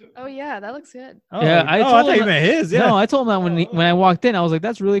Oh yeah, that looks good. Yeah, I I told thought him you meant his. Yeah. No, I told him that when I walked in, I was like,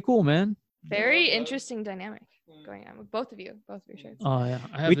 "That's really cool, man." Very interesting dynamic going on with both of your shirts. Oh yeah,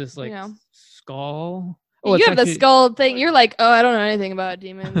 I have We- this like You know. skull. you it's have the actually- skull thing. You're like, oh, I don't know anything about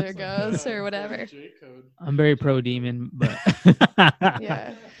demons or ghosts or whatever. I'm very pro demon, but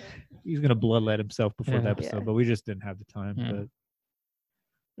Yeah. He's gonna bloodlet himself before the Yeah. episode, Yeah. but we just didn't have the time. Yeah. But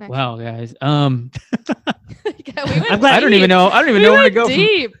Next. wow, guys. Yeah, we went I'm glad- I don't even deep. know. I don't even We know where to went go. From,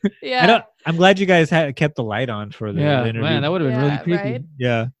 deep. Yeah. I'm glad you guys had kept the light on for the yeah, interview. man, that would have been really Yeah, creepy. right?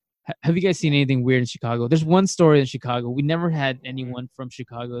 Yeah. Have you guys seen anything weird in Chicago? There's one story in Chicago. We never had anyone from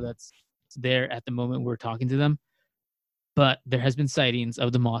Chicago that's there at the moment we're talking to them, but there has been sightings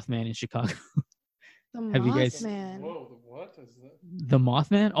of the Mothman in Chicago. The Have you guys- Mothman. Whoa, the what is that? The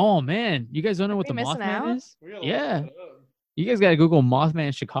Mothman? Oh man, you guys don't know what the we missing Mothman out? is? We gotta Yeah. look that up. You guys gotta Google Mothman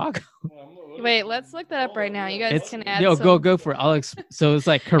in Chicago. Wait, let's look that up right now. You guys It's can add yo some, go for it. Alex. So it's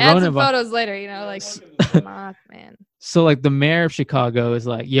like add some coronavirus. photos later. You know, like Mothman. So like the mayor of Chicago is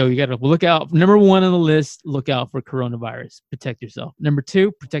like, yo, you gotta look out. Number one on the list, look out for coronavirus. Protect yourself. Number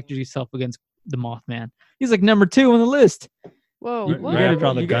two, protect yourself against the Mothman. He's like number two on the list. Whoa, You- what? you Right gotta- after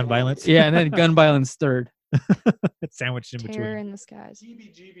all the you gun got- violence. Yeah, and then gun violence third. It's sandwiched in Terror between. in the skies.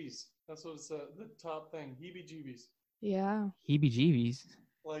 Heebie-jeebies. That's what it's the top thing. Heebie-jeebies. Yeah. Heebie-jeebies.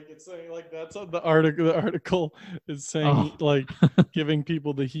 Like it's saying like that's what the article. The article is saying Oh. like giving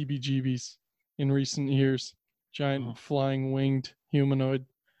people the heebie-jeebies in recent years. Giant Oh. flying winged humanoid.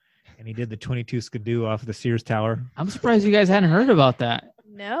 And he did the 22 skidoo off the Sears Tower. I'm surprised you guys hadn't heard about that.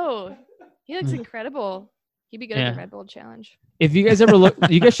 No, he looks incredible. He'd be good at Yeah. the Red Bull Challenge. If you guys ever look,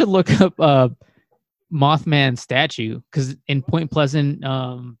 you guys should look up Mothman statue because in Point Pleasant,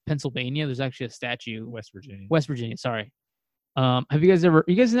 Pennsylvania, there's actually a statue. West Virginia. West Virginia, sorry. Have you guys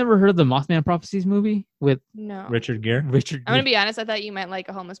never heard of the Mothman Prophecies movie with No. Richard Gere. Richard? I'm gonna be honest. I thought you meant like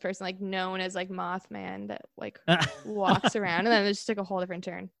a homeless person, like known as like Mothman, that like walks around, and then it just took a whole different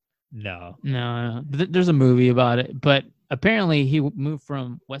turn. No. No. There's a movie about it, but apparently he moved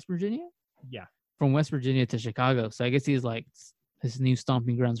from West Virginia. Yeah. From West Virginia to Chicago, so I guess he's like his new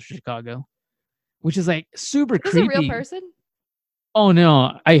stomping grounds for Chicago, which is like super Is this creepy. a real person? Oh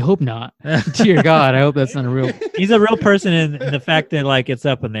no, I hope not. Dear God, I hope that's not a real. He's a real person in the fact that like it's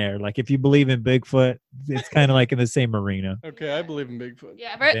up in there. Like if you believe in Bigfoot, it's kind of like in the same arena. Okay, I believe in Bigfoot.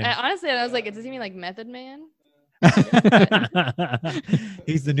 Yeah, but Yeah. honestly, I was like, does he mean like Method Man?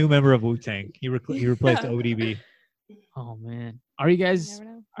 He's the new member of Wu-Tang. He replaced ODB. Oh man, are you You guys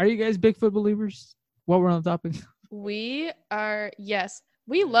never know. Bigfoot believers? While we're on the topic, We are. Yes,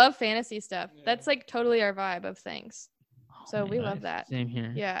 we love fantasy stuff. That's like totally our vibe of things. So we love that. Same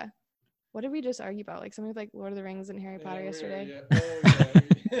here. Yeah. What did we just argue about? Like something with like Lord of the Rings and Harry Potter yesterday.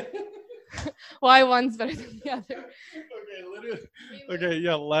 Why one's better than the other? Okay, literally. Okay,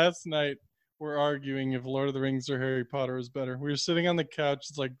 yeah. Last night we're arguing if Lord of the Rings or Harry Potter is better. We were sitting on the couch.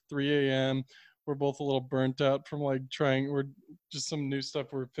 It's like 3 a.m. We're both a little burnt out from like trying. We're just some new stuff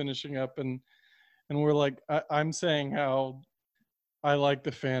we're finishing up, and we're like, I'm saying how I like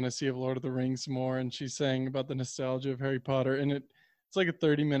the fantasy of Lord of the Rings more, and she's saying about the nostalgia of Harry Potter, and it's like a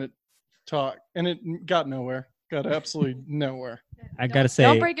 30-minute talk, and it got nowhere. Got absolutely nowhere. I gotta say,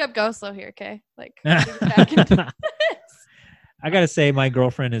 Don't break up Ghostlow here, okay? Like, bring it back into- I gotta say, my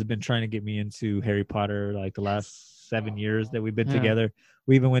girlfriend has been trying to get me into Harry Potter like the last 7 years that we've been Yeah. together.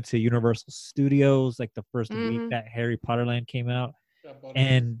 We even went to Universal Studios like the first Mhm. week that Harry Potter Land came out,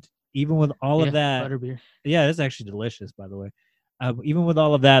 and even with all Yeah, of that, butterbeer. yeah, it's actually delicious, by the way. Even with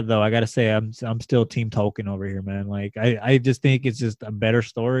all of that, though, I gotta say, I'm still Team Tolkien over here, man. Like, I just think it's just a better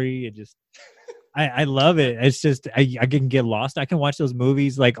story. It just, I love it. It's just I can get lost. I can watch those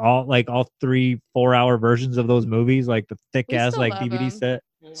movies like all 3-4 hour versions of those movies, like the thick We ass still like love DVD 'em. set.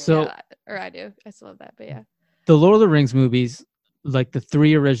 So Yeah, or I do. I still love that, but yeah. the Lord of the Rings movies, like the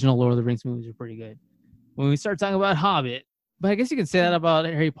 3 original Lord of the Rings movies, are pretty good. When we start talking about Hobbit, but I guess you can say that about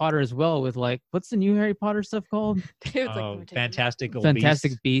Harry Potter as well. With like, what's the new Harry Potter stuff called? Dude, it's like, Oh, let me take a Fantastic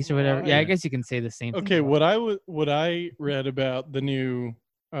Fantastic Beasts. Beasts or whatever. Oh, Yeah, I yeah. guess you can say the same thing. Okay, about- what I read about the new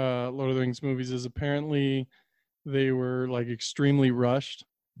Lord of the Rings movies is apparently they were like extremely rushed.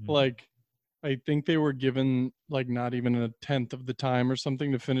 Mhm. Like I think they were given like not even a tenth of the time or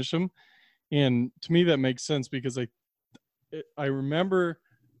something to finish them. And to me that makes sense because I remember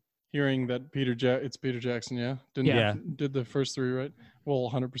hearing that it's Peter Jackson, yeah? Yeah. Did the first 3, right? Well,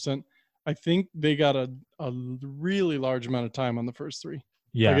 100%. I think they got a really large amount of time on the first three.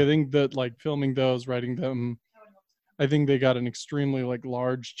 Yeah. Like I think that like filming those, writing them, I think they got an extremely like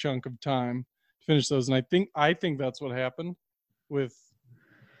large chunk of time to finish those. And I think that's what happened with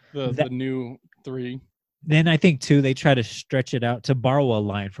the new three. Then I think too they try to stretch it out. To borrow a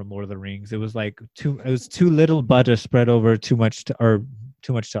line from Lord of the Rings, it was like too little butter spread over too much time.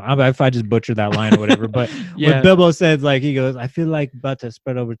 If I just butchered that line or whatever, but when Bilbo says like he goes, I feel like butter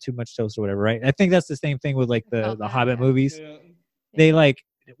spread over too much toast or whatever, right? I think that's the same thing with like the Hobbit movies. Yeah. They like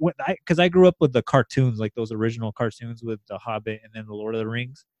because I grew up with the cartoons, like those original cartoons with the Hobbit and then the Lord of the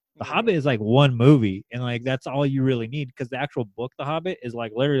Rings. The Hobbit is like one movie, and like that's all you really need because the actual book, The Hobbit, is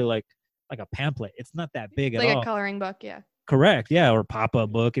like literally like a pamphlet. It's not that big at all. Like a coloring book, yeah. Correct, yeah, or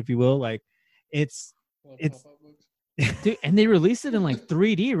pop-up book, if you will. Like it's Dude, and they released it in like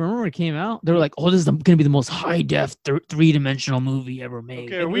 3D. Remember when it came out? They were like, "Oh, this is going to be the most high def three-dimensional movie ever made."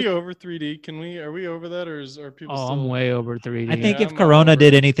 Okay, are we over 3D? Are we over that, or are people? Oh, still... I'm way over 3D. I think Yeah, if I'm Corona over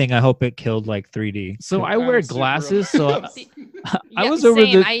did it. anything, I hope it killed like 3D. So I I'm wear super glasses, over so it. I Yeah, was over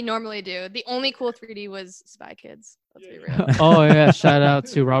same. the. I normally do. The only cool 3D was Spy Kids. Let's be real. Oh yeah, shout out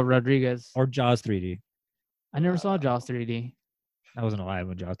to Robert Rodriguez. Or Jaws 3D. I never saw Jaws 3D. I wasn't alive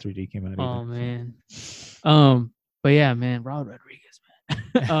when Jaws 3D came out. Oh either. man. But yeah, man, Robert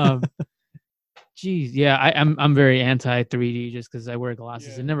Rodriguez, man. Geez, yeah, I'm very anti 3D just because I wear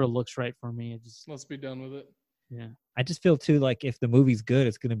glasses. Yeah. It never looks right for me. It just Let's be done with it. yeah. I just feel too like if the movie's good,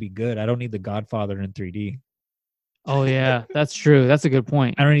 it's gonna be good. I don't need The Godfather in 3D. Oh yeah, that's true. That's a good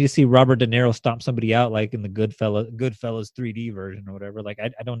point. I don't need to see Robert De Niro stomp somebody out like in the Goodfellas 3D version or whatever. Like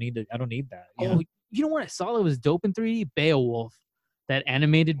I don't need it. I don't need that. You know? Oh, you know what I saw that was dope in 3D? Beowulf, that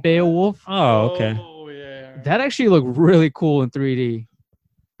animated Beowulf. Oh, okay. Oh yeah. That actually looked really cool in 3D.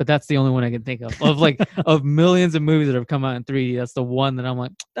 But that's the only one I can think of like of millions of movies that have come out in 3D. That's the one that I'm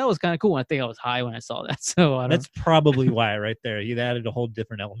like, that was kind of cool. I think I was high when I saw that. So I don't. That's probably why right there. You added a whole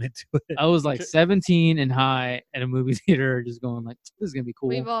different element to it. I was like 17 and high at a movie theater, just going like, this is gonna be cool.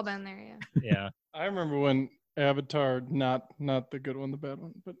 We've all been there, yeah. Yeah. I remember when Avatar, not the good one, the bad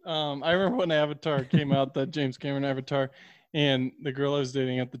one, but I remember when Avatar came out, that James Cameron Avatar, and the girl I was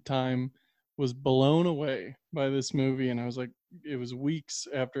dating at the time was blown away by this movie, and I was like, it was weeks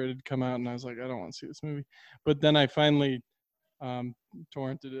after it had come out, and I was like, I don't want to see this movie. But then I finally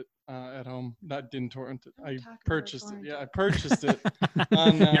torrented it at home. Didn't torrent it. I purchased it. Yeah, I purchased it.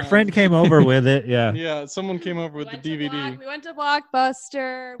 On, Your friend came over with it. Yeah. Yeah, someone came over with the DVD. We went to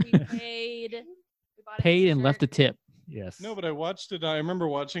Blockbuster. We paid. We bought a Paid and left a t-shirt. tip. Yes. No, but I watched it. I remember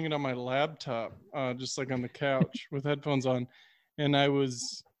watching it on my laptop, just like on the couch with headphones on, and I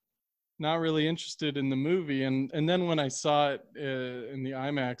was not really interested in the movie. And then when I saw it in the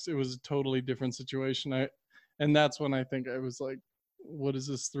IMAX, it was a totally different situation. And that's when I think I was like, what is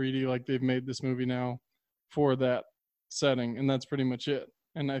this 3D? Like they've made this movie now for that setting, and that's pretty much it.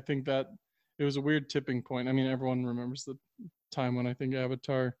 And I think that it was a weird tipping point. I mean, everyone remembers the time when I think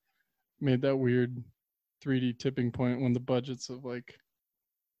Avatar made that weird 3D tipping point when the budgets of like,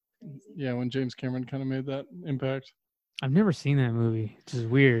 yeah, when James Cameron kind of made that impact. I've never seen that movie, which is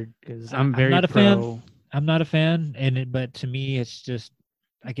weird because I'm very not a pro. fan. I'm not a fan, but to me, it's just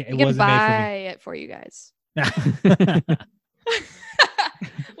it We can wasn't buy it for you guys. made for me.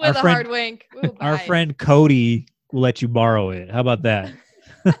 With a friend- hard wink. We'll buy Our it. friend Cody will let you borrow it. How about that?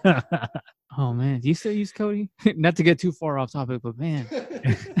 Oh man, do you still use Cody? Not to get too far off topic, but man,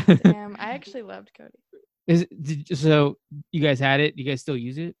 Damn, I actually loved Cody. so you guys had it? You guys still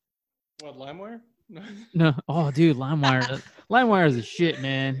use it? What, LimeWire? No. Oh, dude, LimeWire. LimeWire is a shit,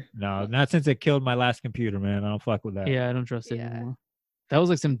 man. No, not since it killed my last computer, man. I don't fuck with that. Yeah, I don't trust it Yeah. anymore. That was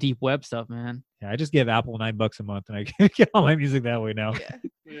like some deep web stuff, man. Yeah, I just give Apple $9 a month, and I can get all my music that way now. Yeah.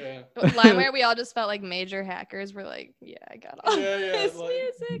 Yeah. But LimeWire, we all just felt like major hackers. We're like, yeah, I got all Yeah, this like-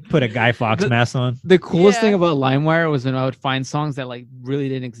 music. Put a Guy Fawkes The- mask on. The coolest thing Yeah. about LimeWire was when I would find songs that like really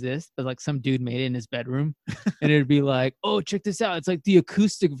didn't exist, but like some dude made it in his bedroom, and it'd be like, "Oh, check this out! It's like the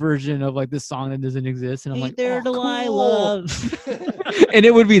acoustic version of like this song that doesn't exist." And I'm like, "Oh, cool." And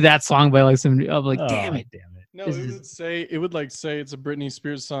it would be that song by like some. I'm like, "Damn it!" No, This it is- would say it's a Britney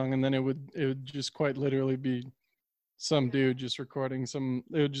Spears song, and then it would just quite literally be some dude just recording some.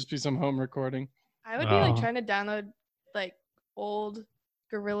 It would just be some home recording. I would be like Oh. trying to download like old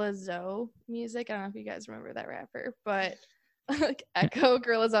Gorilla Zoe music. I don't know if you guys remember that rapper, but like Echo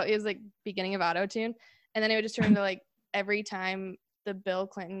Gorilla Zoe is like beginning of auto tune, and then it would just turn into like every time the Bill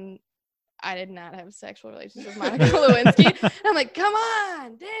Clinton. I did not have sexual relations with Monica Lewinsky. And I'm like, come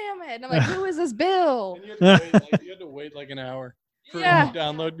on, damn it. And I'm like, who is this Bill? And you had to wait like an hour. for Yeah.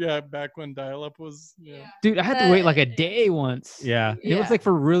 download. Yeah, back when dial-up was. Yeah. Dude, I had to wait like a day once. Yeah. It was Yeah. like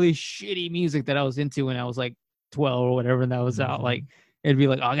for really shitty music that I was into when I was like 12 or whatever, and that was out. Mhm. Like it'd be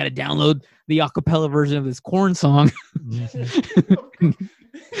like, oh, I gotta download the acapella version of this Korn song.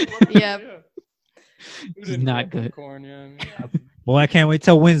 Yep. Who It's didn't not grow up with good. Korn, yeah. Boy, I can't wait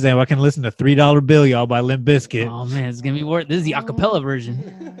till Wednesday. I can listen to $3 Bill, y'all, by Limp Bizkit. Oh man, it's gonna be worth. This is the acapella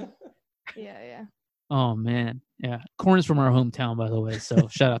version. Yeah. Oh man, yeah. Korn is from our hometown, by the way. So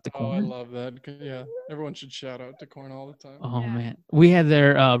shout out to Oh, I Korn. love that. Yeah, everyone should shout out to Korn all the time. Oh Yeah. man, we had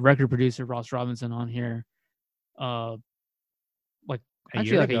their record producer Ross Robinson on here, like A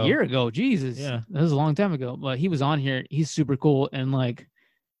actually year like ago. a year ago. Jesus, Yeah. that was a long time ago. But he was on here. He's super cool and like,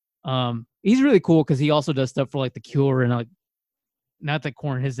 he's really cool because he also does stuff for like The Cure and like, not that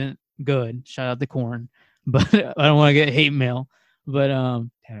Korn isn't good. Shout out to Korn, but I don't want to get hate mail. But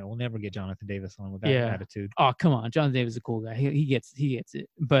Damn it, we'll never get Jonathan Davis on with that Yeah. attitude. oh come on, John Davis is a cool guy. He gets it.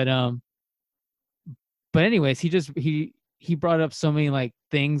 But anyways, he brought up so many like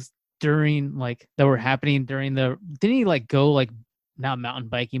things during like that were happening during the. Didn't he like go like not mountain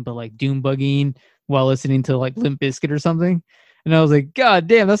biking but like dune buggying while listening to like Limp Bizkit or something? And I was like, God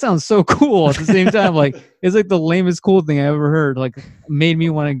damn, that sounds so cool. At the same time, like it's like the lamest cool thing I ever heard. Like made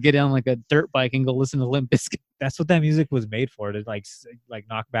me want to get on like a dirt bike and go listen to Limp Bizkit. That's what that music was made for, to like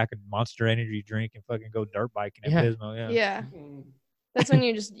knock back a Monster Energy drink and fucking go dirt biking at Yeah. Pismo. Yeah. Yeah. That's when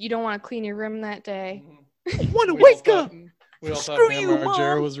you don't want to clean your room that day. Want to We all wake thought- up? We all thought Screw Bam you,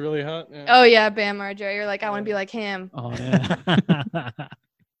 Margera Mom. was really hot. Yeah. Oh yeah, Bam Margera. You're like, I want to be like him. Oh yeah.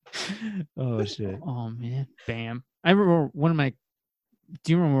 Oh shit. Oh man, Bam. I remember one of my.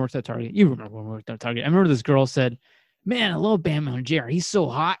 Do you remember when we worked at Target? You remember when we worked at Target? I remember this girl said, "Man, I love Bam Margera. He's so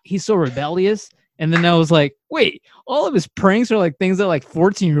hot. He's so rebellious." And then I was like, "Wait, all of his pranks are like things that like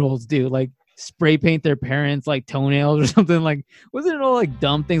 14-year-olds do, like spray paint their parents like toenails or something. Like, wasn't it all like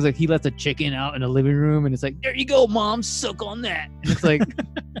dumb things? Like he lets a chicken out in the living room, and it's like, there you go, mom, suck on that." And it's like,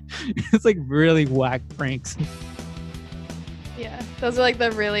 it's like really whack pranks. Yeah, those are like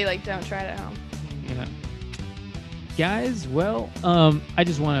the really like don't try it at home. Yeah. Guys, well, I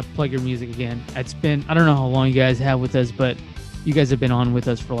just want to plug your music again. It's been, I don't know how long you guys have with us, but you guys have been on with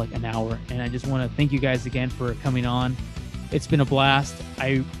us for like an hour, and I just want to thank you guys again for coming on. It's been a blast.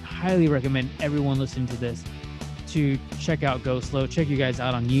 I highly recommend everyone listening to this to check out Go Slow. Check you guys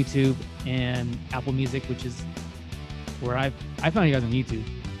out on YouTube and Apple Music, which is where I found you guys on YouTube.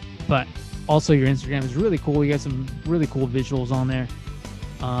 But also your Instagram is really cool. You got some really cool visuals on there.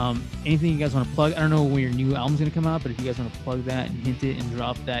 Anything you guys want to plug? I don't know when your new album's gonna come out, but if you guys want to plug that and hint it and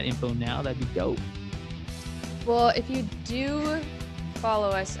drop that info now, that'd be dope. Well, if you do follow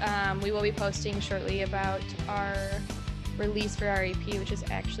us, we will be posting shortly about our release for our EP, which is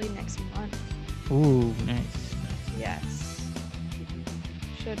actually next month. Ooh, nice. Yes.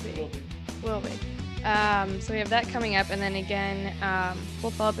 Should be. Will be. So we have that coming up, and then again,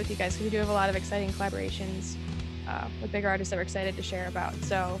 we'll follow up with you guys because we do have a lot of exciting collaborations with bigger artists that we're excited to share about.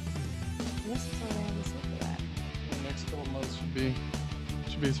 So I guess that's all I have to say for that. The next couple months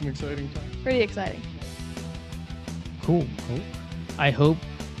should be some exciting times. Pretty exciting. Cool. I hope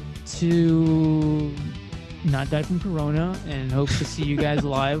to not die from Corona and hope to see you guys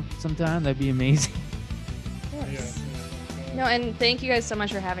live sometime. That'd be amazing. No, and thank you guys so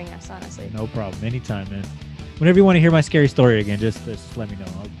much for having us, honestly. No problem. Anytime, man. Whenever you want to hear my scary story again, just let me know.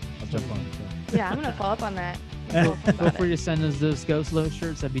 I'll jump on. So. Yeah, I'm going to follow up on that. Feel free to send us those Go Slow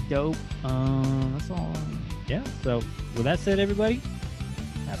shirts. That'd be dope. That's all. Yeah. So with that said, everybody,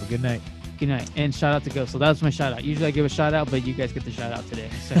 have a good night. Good night. And shout out to Go Slow. That was my shout out. Usually I give a shout out, but you guys get the shout out today.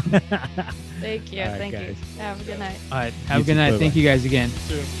 So, Thank you. All right, Thank you. guys. Have a good night. all right. Have You a good too. night. Bye-bye. Thank you guys again.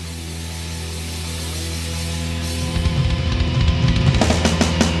 Too.